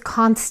here was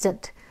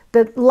constant.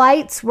 The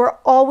lights were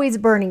always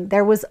burning.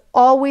 There was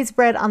always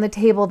bread on the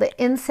table. The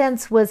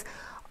incense was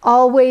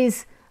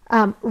always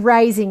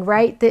rising,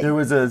 right? There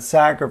was a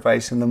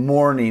sacrifice in the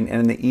morning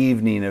and in the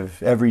evening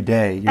of every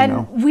day, you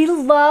know? We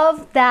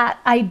love that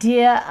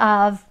idea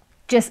of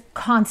just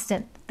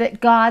constant, that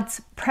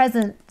God's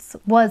presence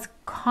was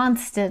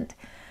constant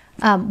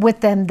with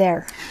them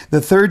there.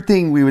 The third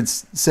thing we would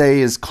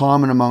say is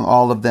common among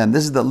all of them.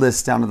 This is the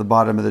list down at the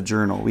bottom of the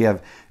journal. We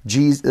have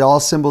Jesus,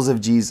 all symbols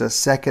of Jesus.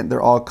 Second, they're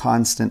all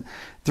constant.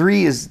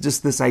 3 is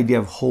just this idea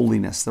of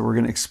holiness that we're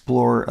going to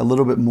explore a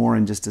little bit more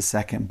in just a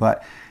second.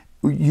 But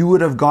you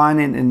would have gone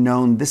in and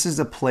known this is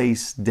a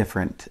place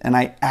different, and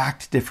I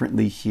act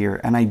differently here,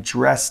 and I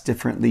dress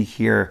differently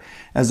here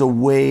as a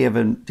way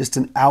of just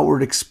an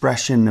outward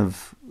expression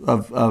of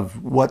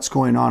what's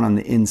going on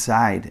the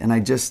inside.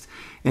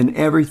 And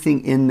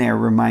everything in there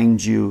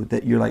reminds you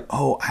that you're like,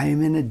 oh, I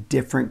am in a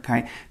different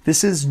kind.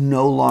 This is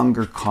no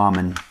longer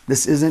common.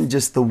 This isn't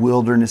just the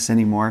wilderness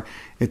anymore.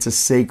 It's a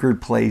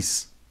sacred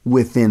place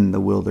within the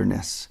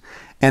wilderness.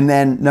 And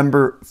then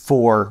number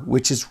 4,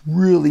 which is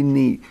really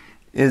neat,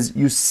 is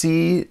you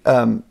see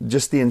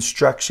just the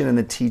instruction and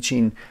the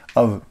teaching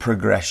of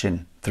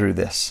progression through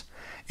this.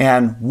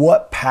 And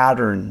what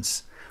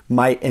patterns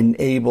might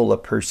enable a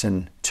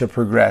person to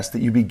progress,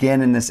 that you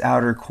begin in this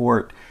outer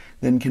court,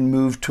 then can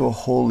move to a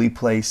holy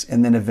place,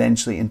 and then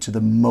eventually into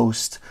the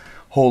most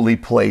holy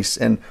place.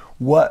 And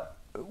what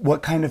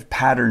kind of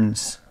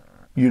patterns,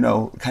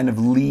 kind of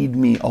lead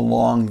me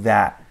along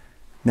that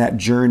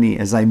journey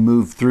as I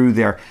move through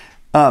there.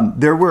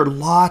 There were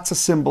lots of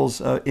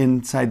symbols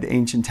inside the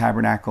ancient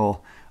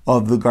tabernacle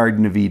of the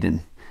Garden of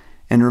Eden.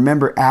 And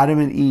remember, Adam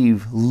and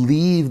Eve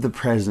leave the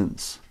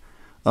presence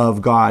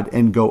of God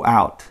and go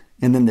out.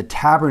 And then the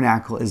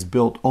tabernacle is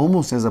built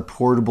almost as a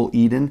portable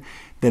Eden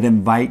that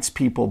invites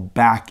people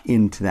back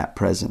into that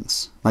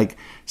presence. Like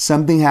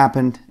something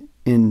happened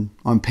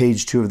on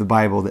page 2 of the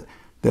Bible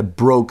that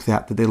broke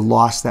that they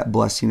lost that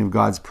blessing of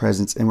God's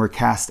presence and were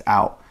cast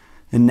out.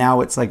 And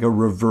now it's like a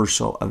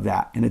reversal of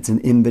that. And it's an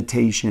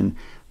invitation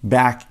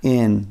back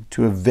in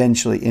to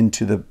eventually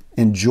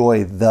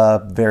enjoy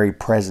the very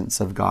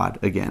presence of God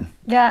again.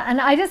 Yeah, and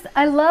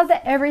I love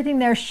that everything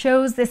there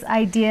shows this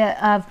idea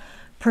of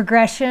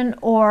progression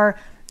or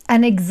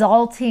an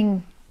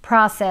exalting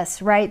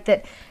process, right?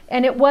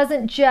 And it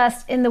wasn't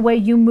just in the way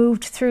you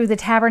moved through the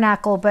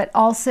tabernacle, but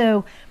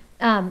also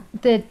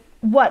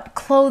what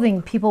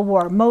clothing people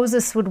wore.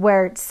 Moses would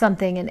wear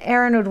something, and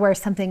Aaron would wear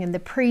something, and the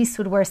priests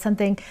would wear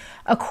something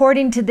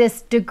according to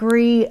this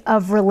degree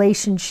of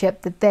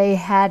relationship that they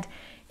had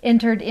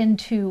entered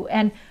into,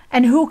 and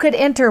who could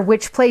enter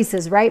which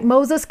places, right?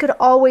 Moses could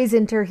always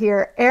enter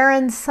here.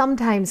 Aaron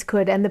sometimes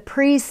could, and the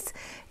priests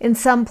in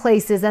some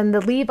places, and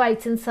the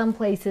Levites in some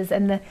places,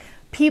 and the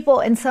people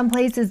in some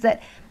places.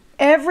 That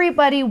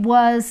everybody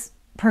was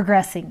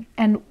progressing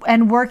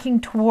and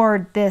working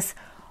toward this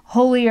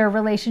holier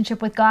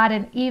relationship with God.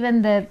 And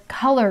even the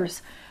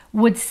colors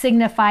would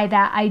signify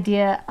that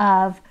idea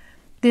of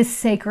this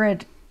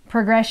sacred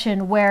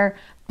progression, where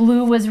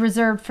blue was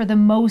reserved for the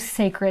most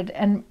sacred,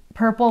 and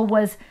purple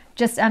was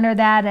just under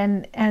that,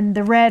 and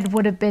the red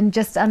would have been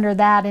just under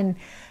that. And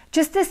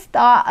just this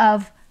thought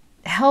of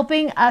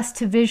helping us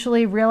to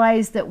visually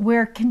realize that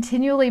we're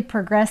continually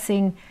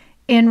progressing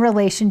in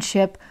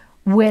relationship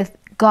with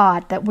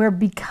God, that we're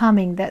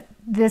becoming, that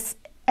this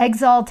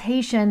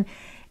exaltation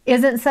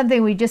isn't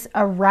something we just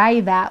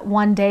arrive at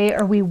one day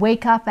or we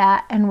wake up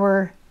at and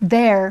we're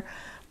there,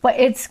 but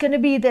it's going to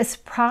be this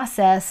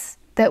process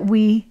that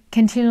we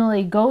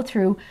continually go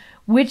through,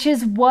 which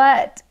is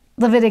what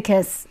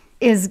Leviticus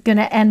is going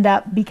to end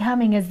up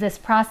becoming, is this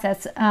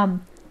process.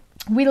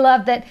 We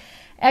love that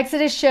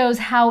Exodus shows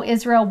how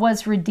Israel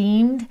was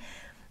redeemed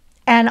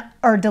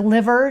or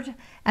delivered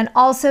and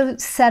also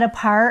set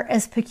apart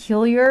as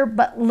peculiar,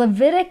 but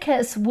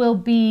Leviticus will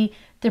be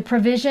the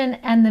provision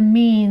and the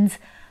means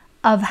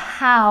of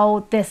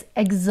how this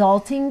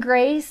exalting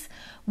grace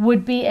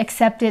would be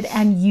accepted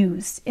and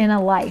used in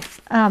a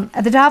life.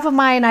 At the top of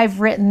mine, I've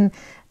written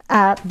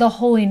the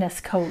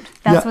holiness code.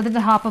 That's what the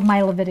top of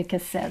my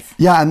Leviticus says.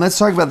 Yeah, and let's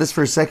talk about this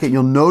for a second.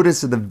 You'll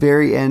notice at the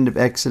very end of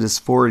Exodus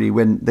 40,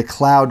 when the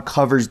cloud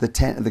covers the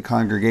tent of the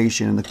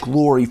congregation and the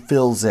glory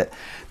fills it,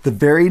 the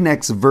very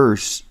next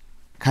verse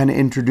kind of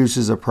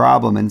introduces a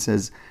problem and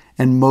says,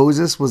 and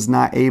Moses was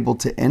not able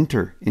to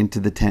enter into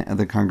the tent of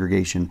the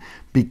congregation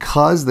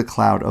because the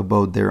cloud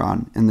abode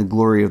thereon and the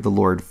glory of the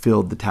Lord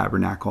filled the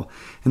tabernacle.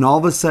 And all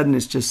of a sudden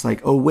it's just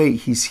like, oh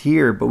wait, he's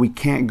here, but we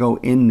can't go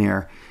in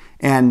there.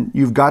 And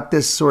you've got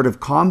this sort of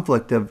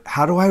conflict of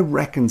how do I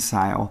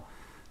reconcile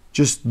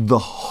just the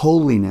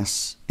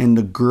holiness and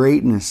the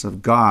greatness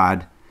of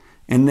God,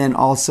 and then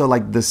also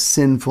like the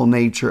sinful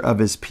nature of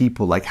his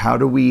people? Like how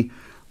do we,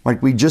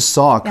 like we just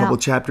saw a couple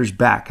chapters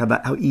back,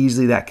 how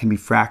easily that can be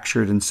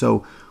fractured. And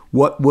so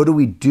what do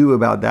we do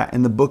about that?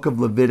 And the book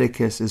of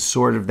Leviticus is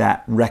sort of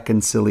that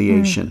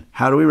reconciliation.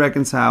 How do we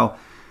reconcile?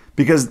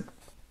 Because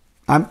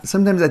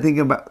sometimes I think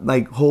about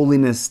like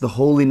holiness, the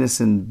holiness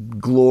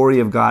and glory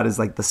of God is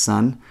like the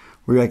sun,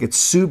 where you're like, it's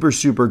super,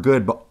 super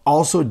good, but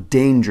also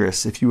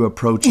dangerous if you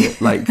approach it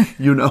like,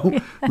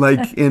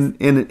 like in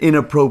an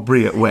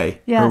inappropriate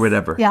way or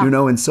whatever,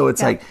 And so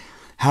it's like,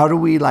 how do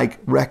we like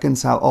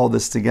reconcile all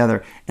this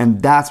together?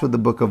 And that's what the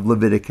book of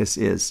Leviticus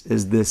is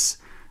this,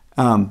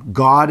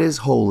 God is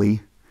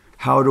holy.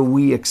 How do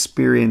we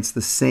experience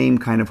the same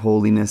kind of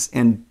holiness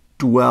and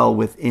dwell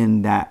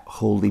within that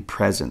holy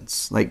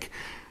presence? Like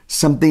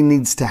something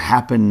needs to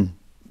happen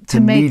to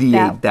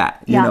mediate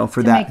that,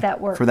 for that, make that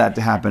work. For that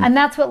to happen. And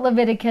that's what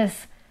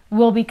Leviticus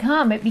will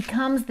become. It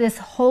becomes this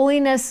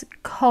holiness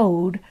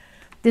code,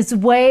 this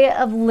way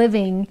of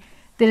living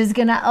that is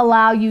going to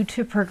allow you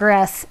to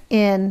progress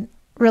in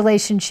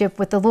relationship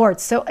with the Lord.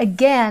 So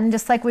again,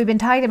 just like we've been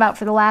talking about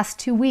for the last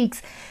 2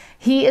 weeks,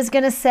 he is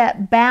going to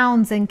set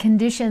bounds and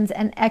conditions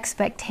and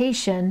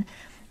expectation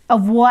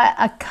of what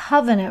a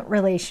covenant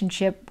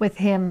relationship with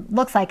him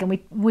looks like. And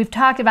we've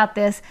talked about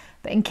this,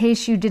 but in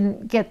case you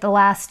didn't get the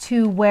last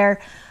two,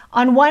 where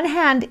on one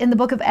hand, in the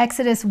book of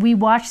Exodus, we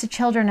watch the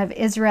children of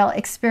Israel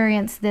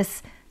experience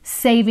this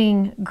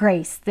saving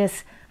grace,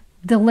 this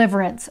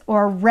deliverance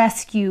or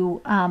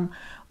rescue,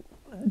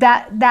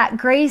 that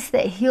grace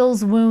that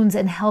heals wounds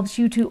and helps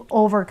you to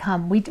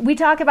overcome. We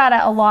talk about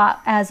it a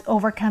lot as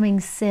overcoming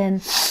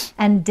sin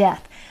and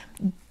death.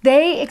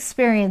 They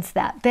experience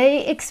that.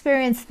 They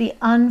experience the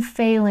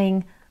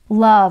unfailing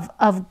love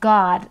of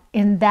God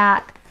in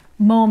that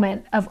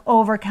moment of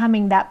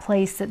overcoming that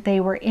place that they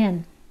were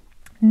in.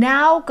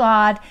 Now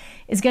God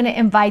is going to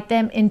invite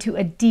them into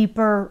a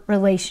deeper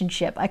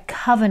relationship, a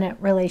covenant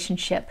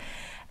relationship.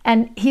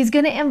 And he's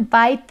going to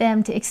invite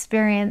them to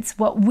experience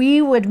what we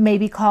would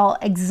maybe call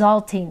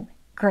exalting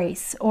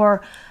grace,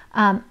 or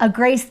a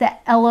grace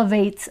that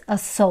elevates a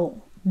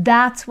soul.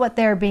 That's what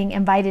they're being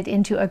invited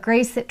into, a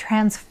grace that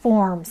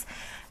transforms.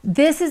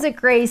 This is a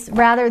grace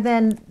rather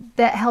than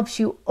that helps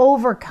you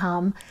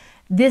overcome.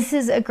 This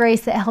is a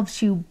grace that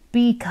helps you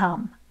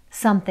become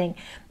something.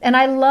 And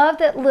I love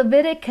that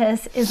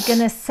Leviticus is going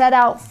to set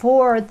out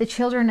for the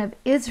children of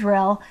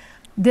Israel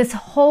this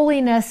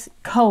holiness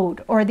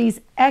code, or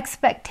these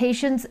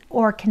expectations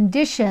or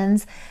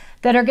conditions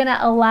that are going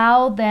to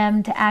allow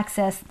them to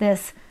access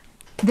this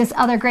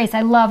other grace.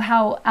 I love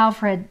how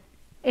Alfred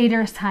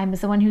Edersheim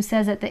is the one who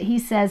says it, that he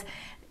says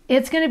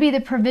it's going to be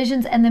the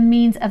provisions and the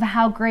means of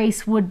how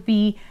grace would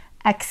be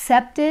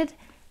accepted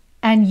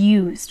and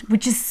used,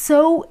 which is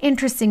so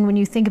interesting when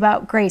you think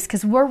about grace,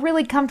 because we're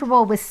really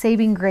comfortable with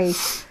saving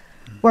grace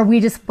where we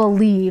just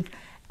believe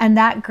and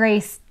that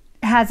grace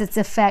has its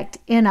effect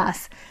in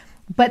us.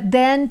 But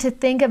then to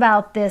think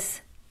about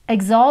this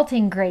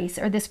exalting grace,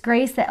 or this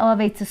grace that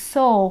elevates a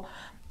soul,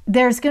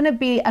 there's going to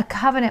be a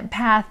covenant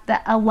path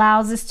that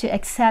allows us to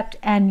accept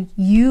and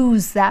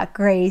use that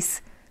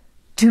grace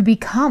to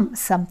become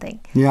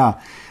something.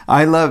 Yeah.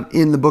 I love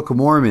in the Book of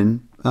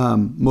Mormon,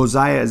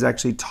 Mosiah is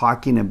actually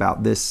talking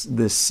about this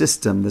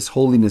system, this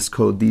holiness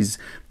code, these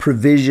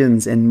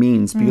provisions and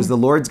means, because the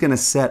Lord's going to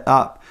set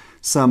up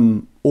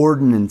some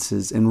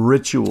ordinances and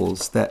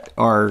rituals that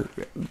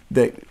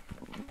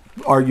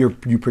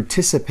you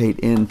participate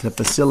in to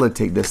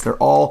facilitate this. They're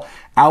all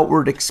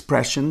outward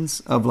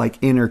expressions of like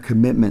inner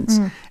commitments.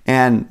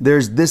 And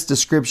there's this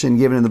description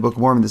given in the Book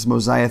of Mormon, this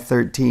Mosiah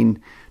 13:29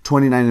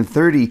 and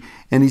 30.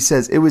 And he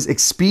says, it was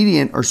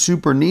expedient or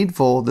super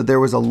needful that there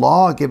was a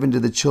law given to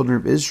the children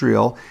of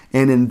Israel,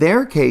 and in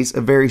their case,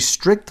 a very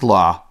strict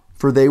law.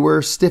 For they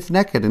were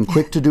stiff-necked and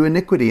quick to do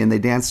iniquity, and they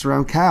danced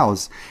around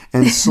cows,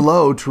 and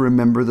slow to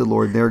remember the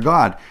Lord their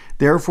God.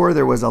 Therefore,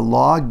 there was a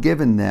law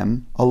given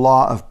them, a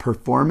law of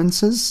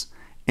performances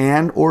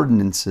and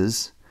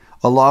ordinances,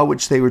 a law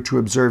which they were to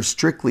observe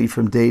strictly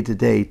from day to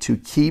day, to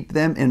keep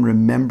them in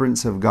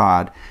remembrance of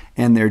God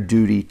and their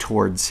duty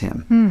towards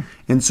Him.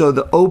 And so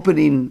the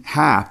opening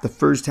half, the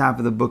first half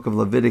of the book of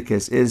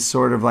Leviticus, is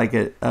sort of like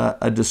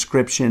a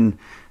description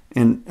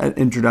and an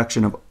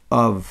introduction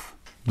of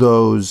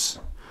those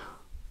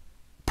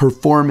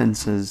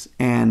performances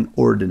and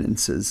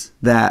ordinances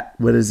that,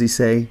 what does he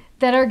say?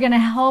 That are going to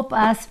help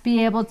us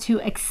be able to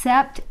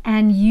accept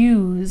and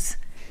use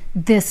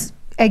this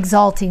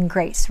exalting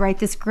grace, right?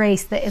 This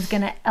grace that is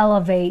going to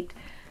elevate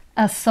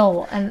a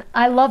soul. And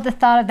I love the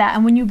thought of that.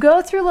 And when you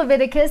go through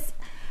Leviticus,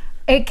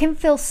 it can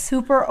feel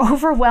super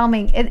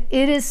overwhelming.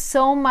 It is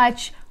so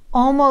much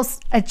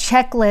almost a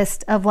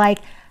checklist of like,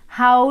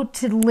 how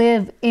to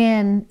live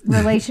in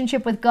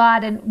relationship with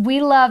God. And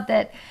we love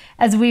that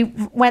as we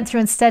went through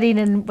and studied,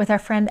 and with our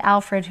friend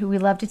Alfred, who we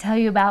love to tell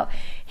you about,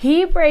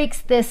 he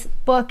breaks this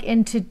book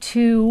into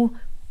 2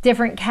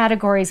 different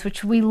categories,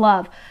 which we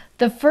love.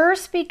 The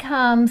first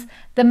becomes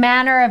the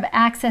manner of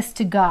access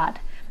to God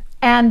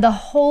and the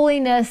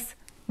holiness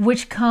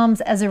which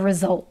comes as a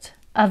result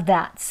of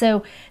that.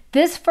 So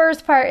this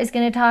first part is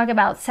going to talk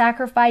about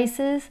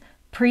sacrifices,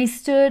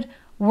 priesthood,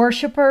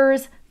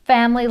 worshipers,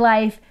 family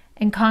life,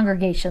 and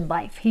congregation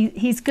life.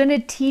 He's going to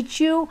teach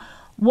you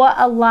what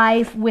a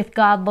life with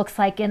God looks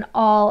like in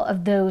all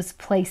of those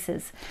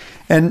places.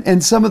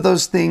 And some of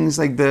those things,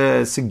 like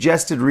the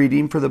suggested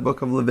reading for the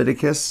book of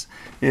Leviticus,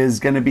 is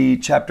going to be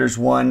chapters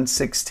 1,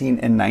 16,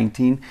 and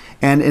 19.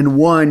 And in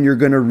 1, you're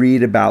going to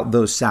read about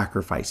those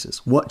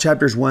sacrifices.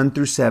 Chapters 1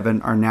 through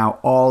 7 are now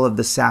all of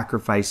the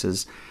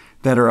sacrifices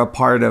that are a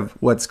part of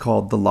what's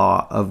called the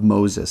law of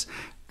Moses.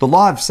 The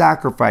law of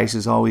sacrifice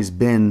has always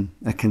been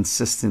a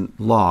consistent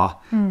law,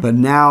 but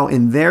now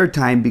in their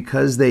time,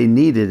 because they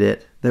needed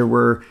it, there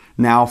were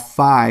now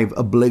 5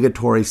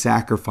 obligatory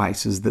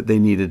sacrifices that they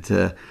needed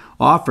to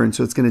offer. And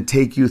so it's going to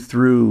take you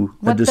through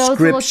a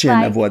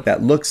description of what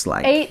that looks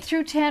like. 8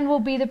 through 10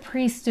 will be the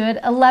priesthood.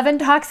 11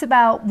 talks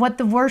about what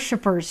the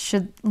worshipers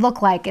should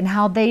look like and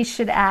how they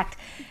should act.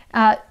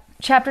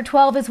 Chapter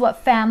 12 is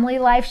what family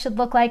life should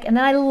look like. And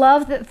then I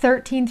love that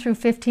 13 through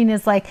 15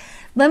 is like,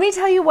 let me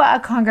tell you what a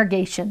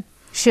congregation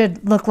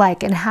should look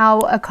like and how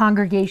a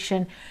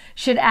congregation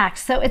should act.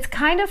 So it's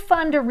kind of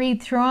fun to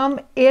read through them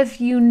if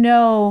you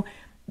know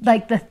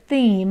like the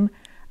theme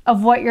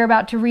of what you're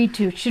about to read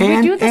to. Should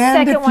we do the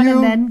second one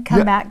and then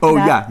come back to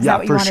that?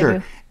 Yeah, for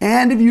sure.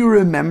 And if you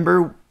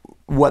remember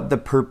what the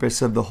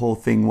purpose of the whole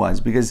thing was,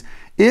 because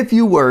if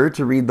you were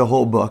to read the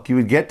whole book, you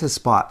would get to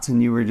spots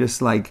and you were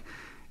just like,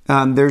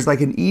 there's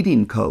like an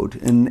eating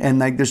code, and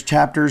like there's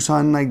chapters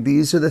on like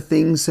these are the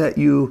things that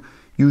you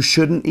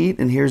shouldn't eat,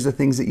 and here's the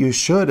things that you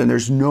should, and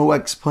there's no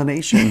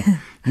explanation,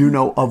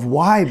 of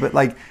why. But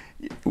like,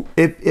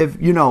 if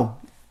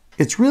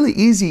it's really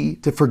easy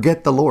to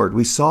forget the Lord.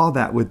 We saw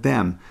that with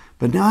them,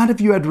 but not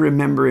if you had to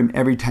remember Him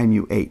every time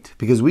you ate,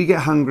 because we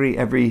get hungry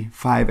every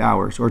 5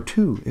 hours, or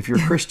 2 if you're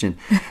a Christian.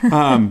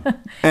 And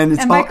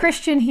by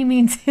Christian he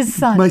means his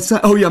son. My son.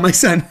 Oh yeah, my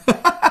son.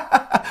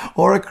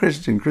 Or a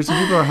Christian. Christian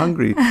people are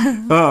hungry.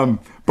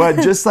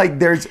 But just like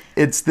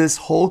it's this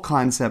whole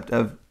concept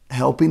of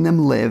helping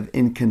them live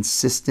in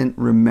consistent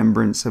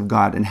remembrance of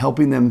God and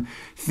helping them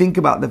think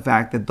about the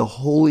fact that the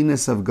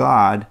holiness of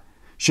God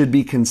should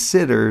be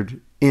considered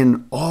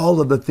in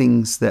all of the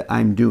things that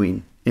I'm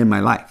doing in my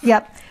life.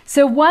 Yep.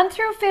 So 1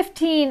 through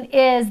 15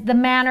 is the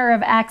manner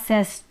of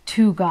access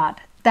to God.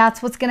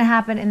 That's what's going to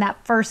happen in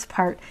that first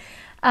part.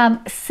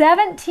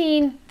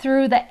 17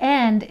 through the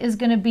end is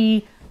going to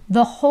be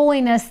the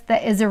holiness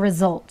that is a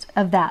result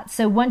of that.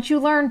 So once you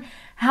learn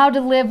how to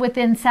live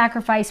within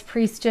sacrifice,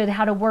 priesthood,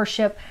 how to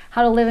worship,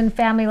 how to live in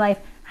family life,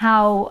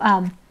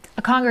 how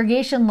a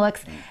congregation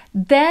looks,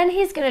 then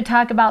he's going to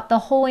talk about the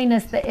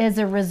holiness that is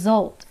a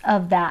result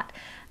of that,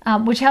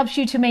 which helps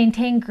you to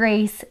maintain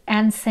grace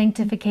and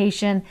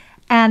sanctification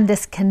and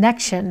this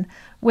connection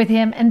with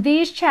Him. And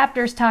these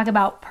chapters talk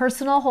about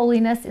personal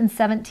holiness in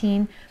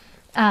 17,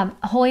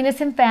 holiness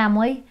in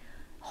family,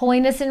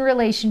 holiness in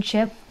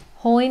relationship,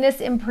 holiness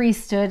in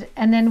priesthood,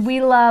 and then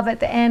we love at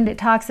the end, it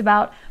talks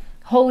about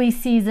holy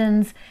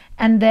seasons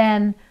and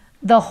then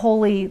the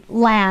holy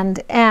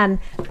land. And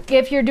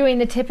if you're doing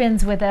the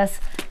tip-ins with us,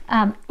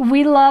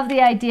 we love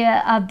the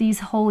idea of these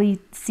holy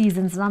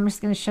seasons, and I'm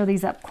just going to show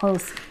these up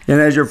close.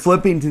 And as you're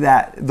flipping to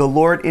that, the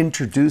Lord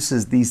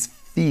introduces these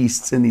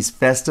feasts and these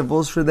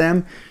festivals for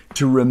them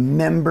to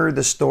remember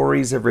the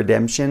stories of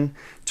redemption,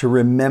 to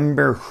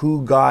remember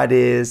who God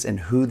is and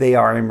who they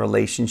are in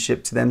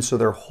relationship to them. So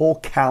their whole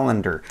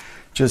calendar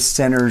just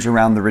centers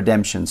around the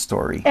redemption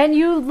story. And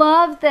you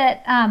love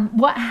that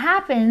what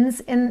happens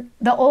in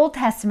the Old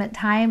Testament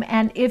time,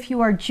 and if you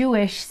are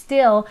Jewish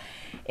still,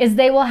 is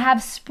they will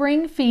have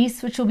spring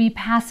feasts, which will be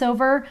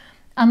Passover,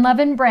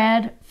 unleavened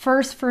bread,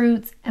 first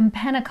fruits, and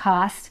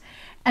Pentecost.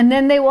 And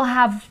then they will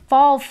have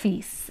fall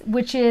feasts,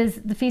 which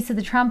is the Feast of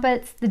the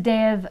Trumpets, the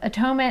Day of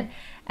Atonement,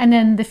 and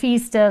then the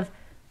Feast of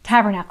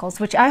Tabernacles,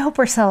 which I hope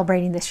we're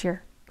celebrating this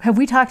year. Have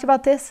we talked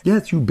about this?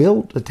 Yes, you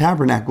built a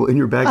tabernacle in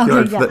your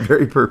backyard for that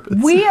very purpose.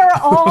 We are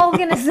all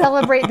going to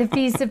celebrate the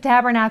Feast of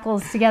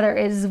Tabernacles together.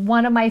 It is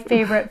one of my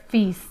favorite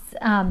feasts.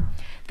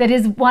 That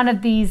is one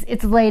of these,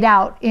 it's laid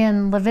out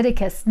in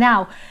Leviticus.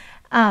 Now,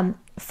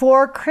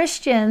 for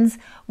Christians,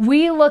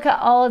 we look at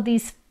all of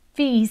these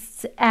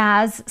feasts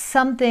as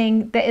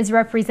something that is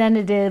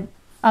representative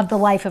of the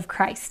life of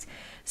Christ.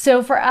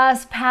 So for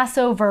us,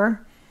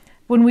 Passover,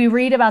 when we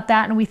read about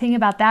that and we think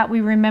about that,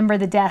 we remember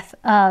the death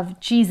of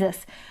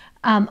Jesus.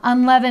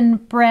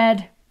 Unleavened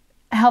bread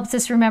helps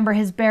us remember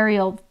His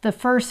burial. The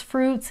first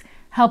fruits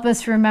help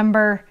us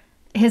remember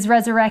His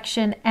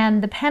resurrection.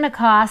 And the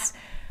Pentecost,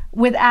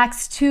 with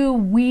Acts 2,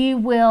 we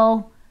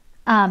will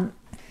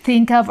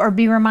think of or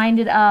be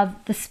reminded of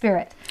the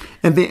Spirit.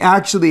 And they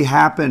actually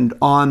happened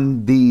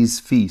on these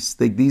feasts.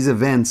 Like these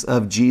events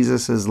of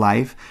Jesus's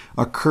life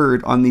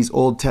occurred on these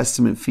Old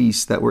Testament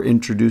feasts that were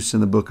introduced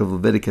in the book of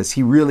Leviticus.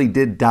 He really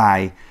did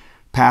die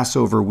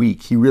Passover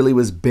week. He really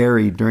was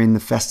buried during the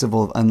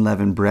festival of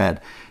unleavened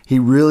bread. He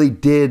really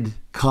did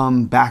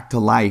come back to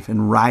life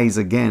and rise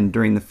again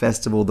during the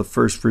festival of the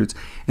first fruits.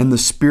 And the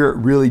Spirit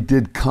really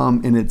did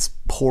come in its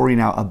pouring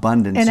out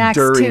abundance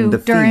during the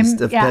feast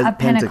of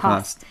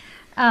Pentecost.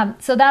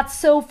 So that's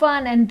so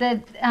fun. And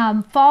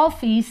the fall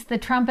feast, the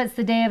trumpets,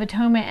 the Day of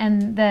Atonement,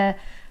 and the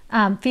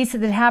Feast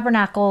of the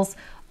Tabernacles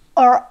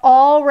are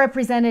all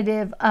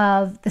representative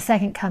of the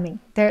second coming.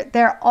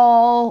 They're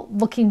all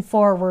looking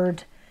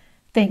forward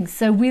things.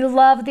 So we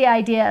love the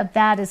idea of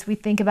that as we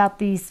think about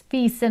these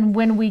feasts. And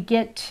when we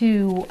get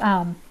to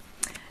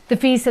the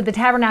Feast of the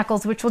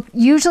Tabernacles, which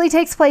usually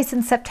takes place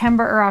in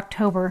September or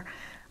October,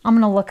 I'm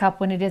going to look up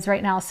when it is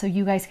right now so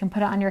you guys can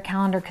put it on your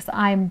calendar, because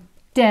I'm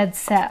dead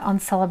set on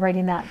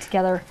celebrating that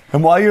together.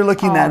 And while you're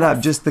looking that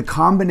up, just the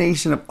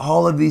combination of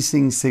all of these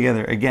things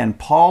together. Again,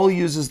 Paul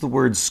uses the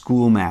word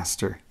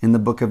schoolmaster in the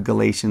book of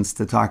Galatians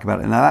to talk about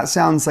it. Now that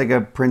sounds like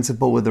a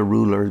principal with a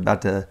ruler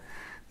about to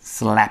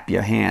slap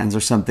your hands or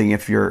something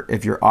if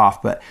you're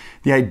off. But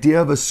the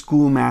idea of a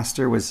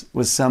schoolmaster was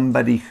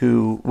somebody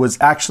who was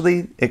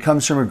actually, it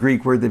comes from a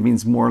Greek word that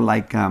means more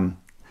like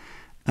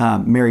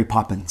Mary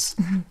Poppins,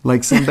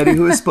 like somebody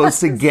who is supposed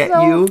to get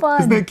so you.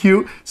 Fun. Isn't that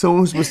cute? Someone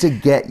who's supposed to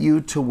get you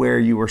to where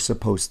you were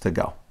supposed to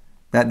go.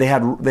 That they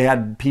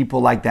had people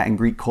like that in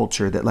Greek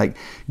culture that like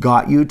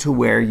got you to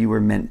where you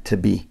were meant to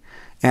be,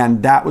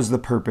 and that was the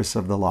purpose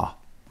of the law,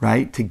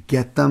 right? To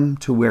get them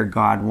to where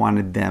God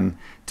wanted them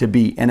to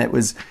be, and it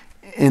was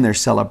in their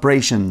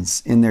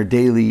celebrations, in their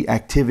daily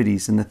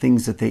activities, in the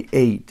things that they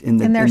ate, in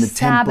the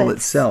temple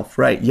itself,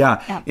 right?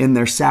 Yeah, in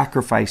their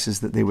sacrifices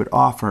that they would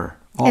offer.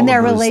 In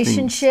their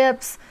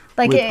relationships,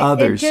 like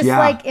it just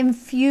like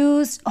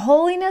infused,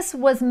 holiness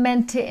was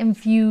meant to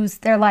infuse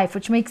their life,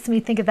 which makes me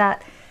think of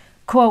that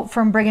quote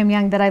from Brigham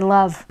Young that I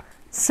love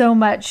so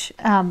much.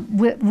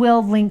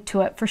 We'll link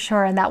to it for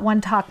sure. And that one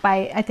talk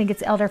by, I think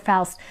it's Elder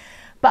Faust.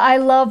 But I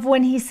love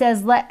when he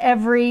says, let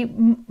every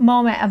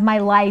moment of my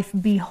life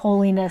be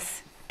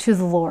holiness to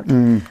the Lord.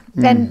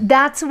 And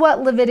that's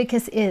what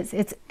Leviticus is.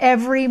 It's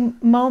every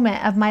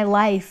moment of my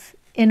life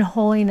in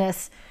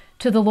holiness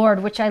to the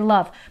Lord, which I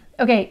love.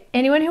 Okay,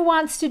 anyone who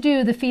wants to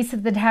do the Feast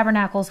of the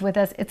Tabernacles with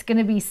us, it's going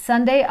to be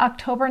Sunday,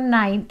 October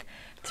 9th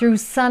through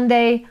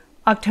Sunday,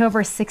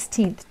 October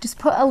 16th. Just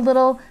put a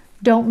little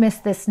don't miss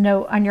this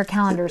note on your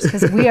calendars,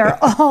 because we are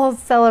all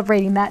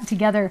celebrating that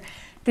together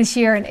this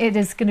year, and it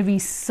is going to be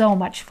so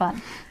much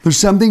fun. There's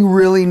something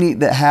really neat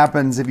that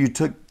happens if you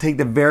take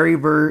the very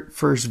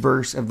first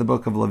verse of the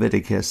book of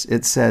Leviticus.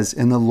 It says,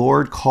 and the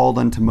Lord called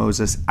unto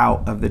Moses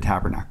out of the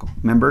tabernacle.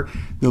 Remember,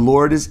 the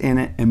Lord is in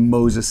it and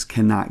Moses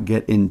cannot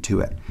get into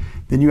it.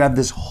 Then you have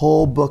this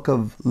whole book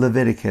of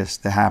Leviticus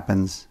that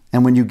happens.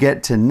 And when you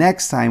get to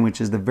next time,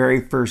 which is the very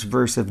first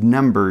verse of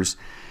Numbers,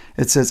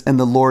 it says, and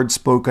the Lord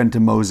spoke unto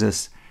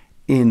Moses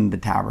in the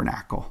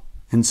tabernacle.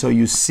 And so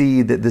you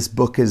see that this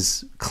book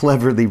is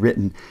cleverly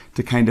written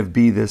to kind of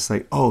be this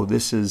like, oh,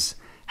 this is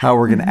how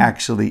we're going to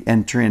actually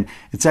enter in.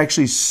 It's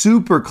actually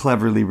super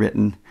cleverly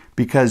written,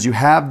 because you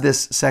have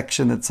this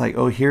section that's like,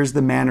 oh, here's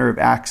the manner of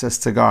access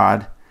to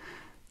God.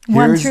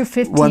 Here's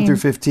 1 through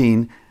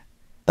 15.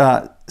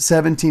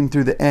 17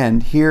 through the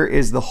end. Here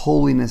is the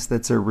holiness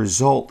that's a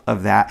result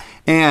of that.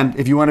 And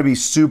if you want to be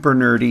super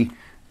nerdy,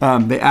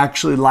 they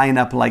actually line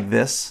up like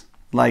this,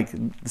 like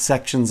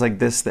sections like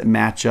this that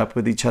match up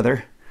with each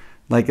other.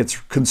 Like it's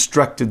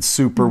constructed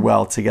super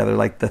well together,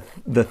 like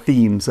the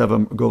themes of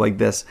them go like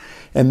this.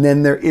 And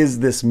then there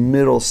is this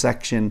middle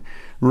section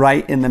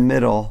right in the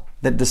middle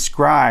that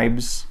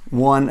describes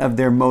one of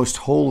their most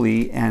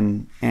holy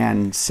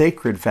and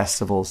sacred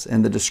festivals,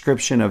 and the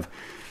description of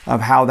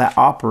how that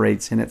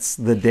operates, and it's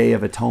the Day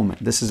of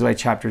Atonement. This is why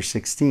chapter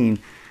 16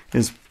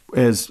 is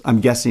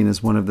I'm guessing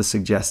is one of the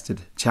suggested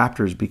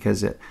chapters,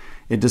 because it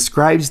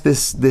describes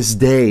this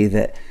day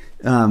that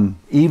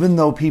even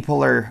though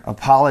people are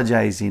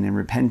apologizing and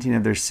repenting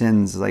of their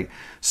sins, like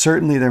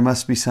certainly there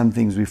must be some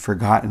things we've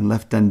forgotten,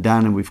 left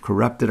undone, and we've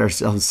corrupted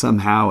ourselves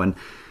somehow. And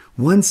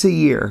once a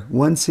year,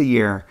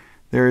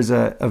 there is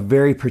a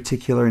very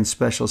particular and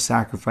special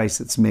sacrifice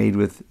that's made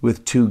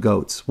with 2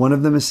 goats. One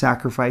of them is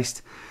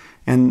sacrificed,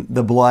 and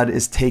the blood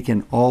is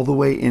taken all the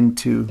way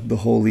into the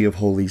Holy of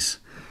Holies,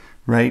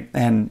 right?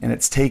 And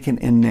it's taken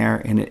in there,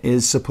 and it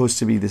is supposed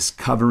to be this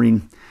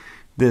covering,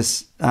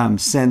 this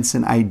sense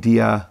and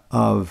idea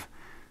of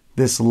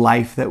this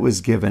life that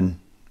was given,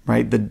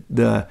 right?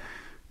 I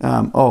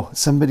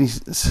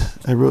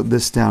wrote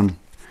this down.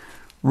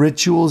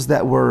 Rituals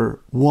that were,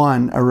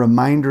 one, a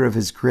reminder of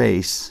His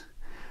grace,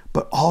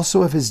 but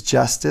also of His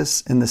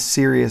justice and the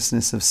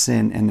seriousness of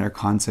sin and their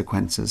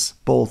consequences,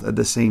 both at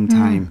the same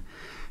time.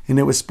 And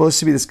it was supposed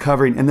to be this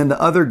covering. And then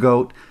the other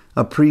goat,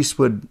 a priest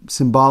would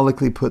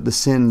symbolically put the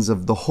sins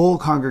of the whole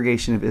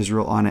congregation of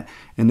Israel on it,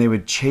 and they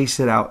would chase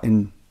it out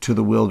to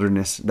the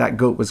wilderness. That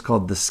goat was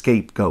called the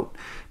scapegoat.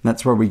 And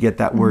that's where we get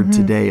that word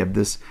today of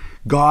this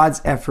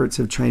God's efforts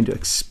of trying to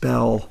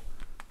expel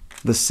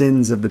the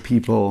sins of the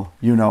people,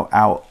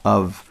 out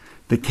of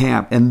the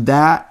camp. And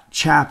that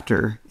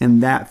chapter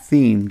and that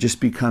theme just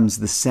becomes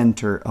the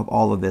center of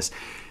all of this.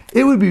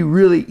 It would be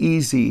really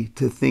easy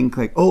to think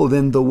like, oh,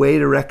 then the way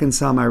to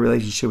reconcile my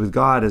relationship with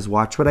God is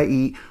watch what I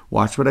eat,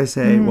 watch what I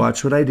say,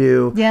 watch what I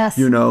do. Yes.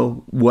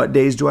 What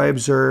days do I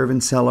observe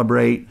and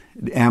celebrate?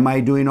 Am I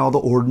doing all the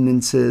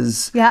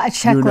ordinances? Yeah, a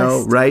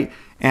checklist. Right?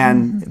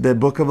 And the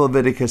book of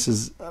Leviticus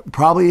is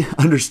probably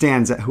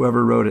understands that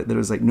whoever wrote it, that it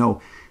was like,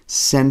 no,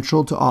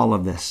 central to all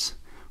of this,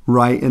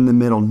 right in the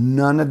middle.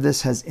 None of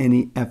this has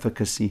any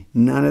efficacy.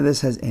 None of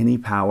this has any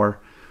power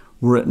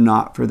were it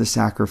not for the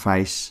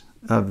sacrifice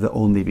of the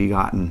only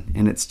begotten.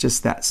 And it's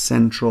just that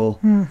central,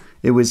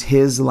 it was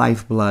his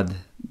lifeblood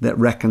that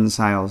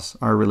reconciles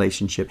our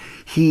relationship.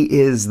 He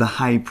is the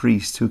high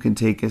priest who can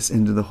take us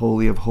into the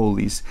Holy of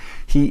Holies.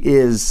 He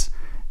is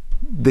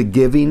the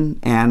giving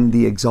and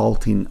the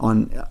exalting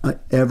on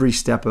every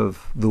step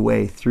of the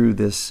way through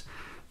this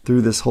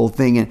whole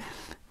thing. And it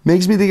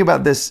makes me think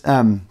about this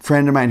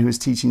friend of mine who was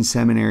teaching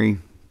seminary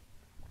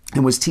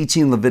and was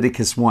teaching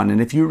Leviticus 1.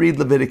 And if you read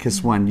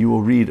Leviticus 1, you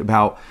will read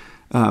about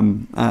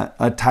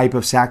a type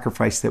of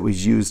sacrifice that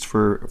was used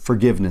for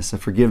forgiveness, a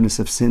forgiveness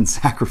of sin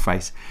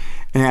sacrifice.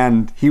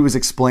 And he was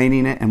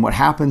explaining it, and what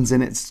happens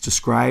in it's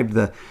described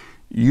the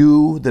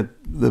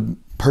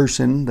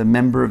person, the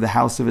member of the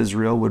house of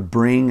Israel, would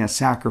bring a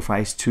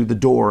sacrifice to the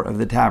door of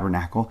the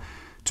tabernacle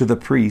to the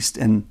priest,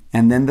 and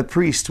then the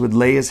priest would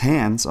lay his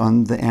hands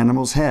on the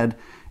animal's head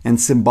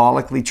and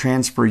symbolically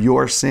transfer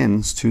your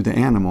sins to the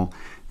animal.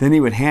 Then he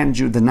would hand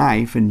you the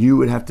knife, and you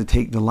would have to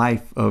take the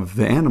life of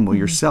the animal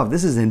yourself.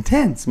 This is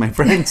intense, my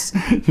friends,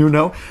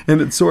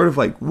 and it's sort of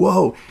like,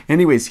 whoa.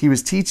 Anyways, he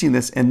was teaching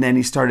this, and then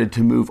he started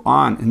to move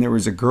on, and there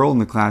was a girl in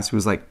the class who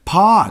was like,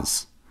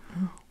 pause.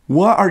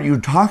 What are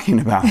you talking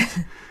about?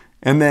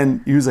 And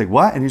then he was like,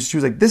 what? And she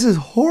was like, this is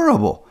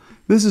horrible.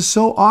 This is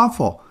so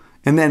awful.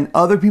 And then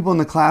other people in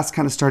the class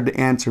kind of started to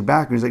answer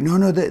back. And he's like,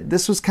 no,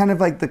 this was kind of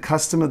like the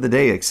custom of the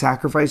day. Like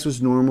sacrifice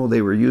was normal.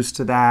 They were used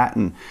to that.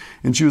 And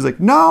she was like,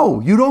 no,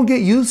 you don't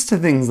get used to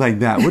things like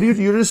that. What are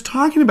you're just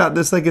talking about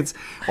this like it's,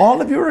 all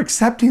of you are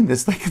accepting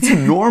this like it's a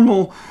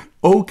normal,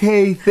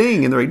 okay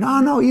thing. And they're like,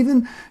 no,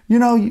 even,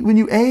 when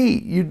you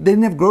ate, they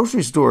didn't have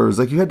grocery stores.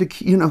 Like you had to,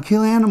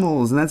 kill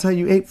animals, and that's how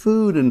you ate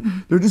food.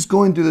 And they're just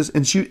going through this.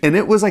 And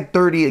it was like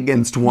 30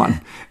 against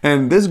 1.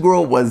 And this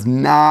girl was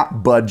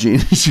not budging.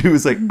 She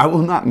was like, I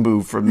will not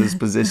move from this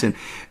position.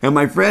 And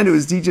my friend who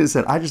was teaching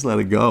said, I just let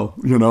it go.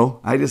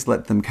 I just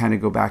let them kind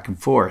of go back and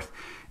forth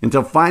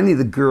until finally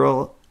the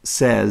girl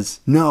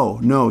says, no,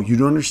 you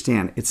don't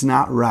understand. It's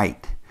not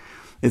right.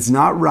 It's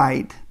not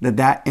right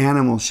that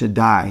animal should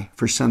die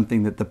for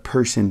something that the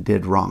person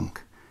did wrong.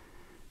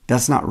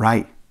 That's not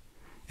right.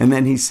 And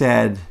then he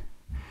said,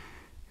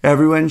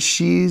 everyone,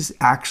 she's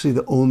actually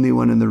the only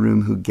one in the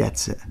room who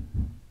gets it.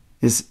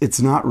 It's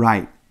not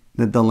right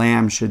that the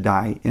lamb should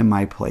die in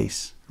my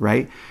place,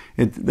 right?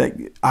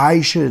 That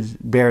I should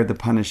bear the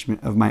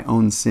punishment of my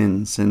own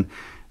sins.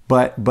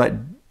 But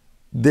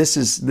this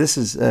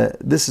is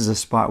a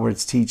spot where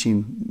it's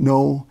teaching,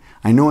 no,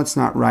 I know it's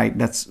not right.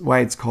 That's why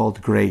it's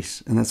called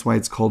grace, and that's why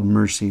it's called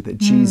mercy, that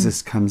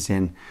Jesus comes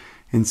in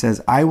and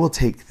says, I will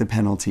take the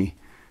penalty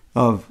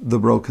of the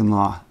broken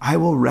law. I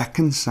will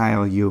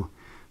reconcile you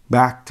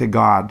back to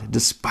God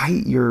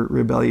despite your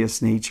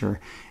rebellious nature,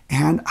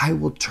 and I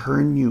will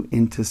turn you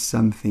into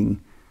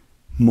something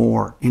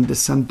more, into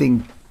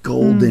something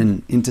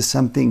golden, into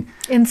something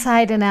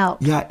inside and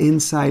out. Yeah,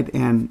 inside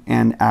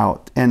and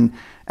out. And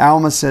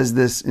Alma says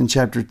this in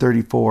chapter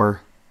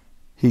 34.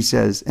 He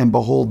says, and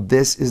behold,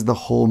 this is the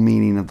whole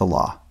meaning of the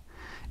law.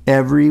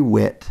 Every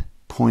whit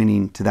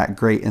pointing to that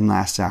great and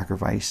last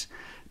sacrifice.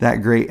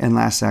 That great and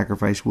last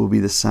sacrifice will be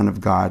the Son of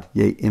God,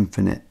 yea,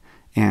 infinite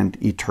and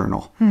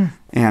eternal.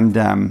 And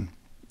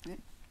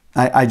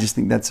I just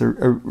think that's a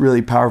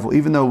really powerful,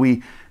 even though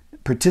we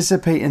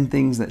participate in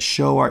things that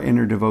show our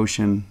inner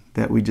devotion,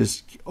 that we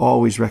just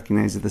always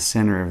recognize at the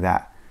center of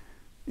that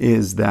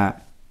is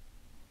that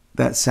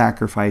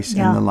sacrifice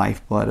and the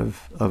lifeblood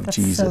of That's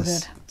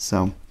Jesus.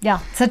 So yeah,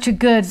 such a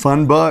good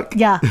fun book.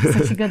 Yeah,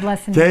 such a good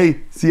lesson. Okay,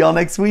 see y'all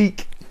next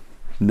week.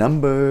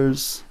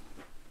 Numbers.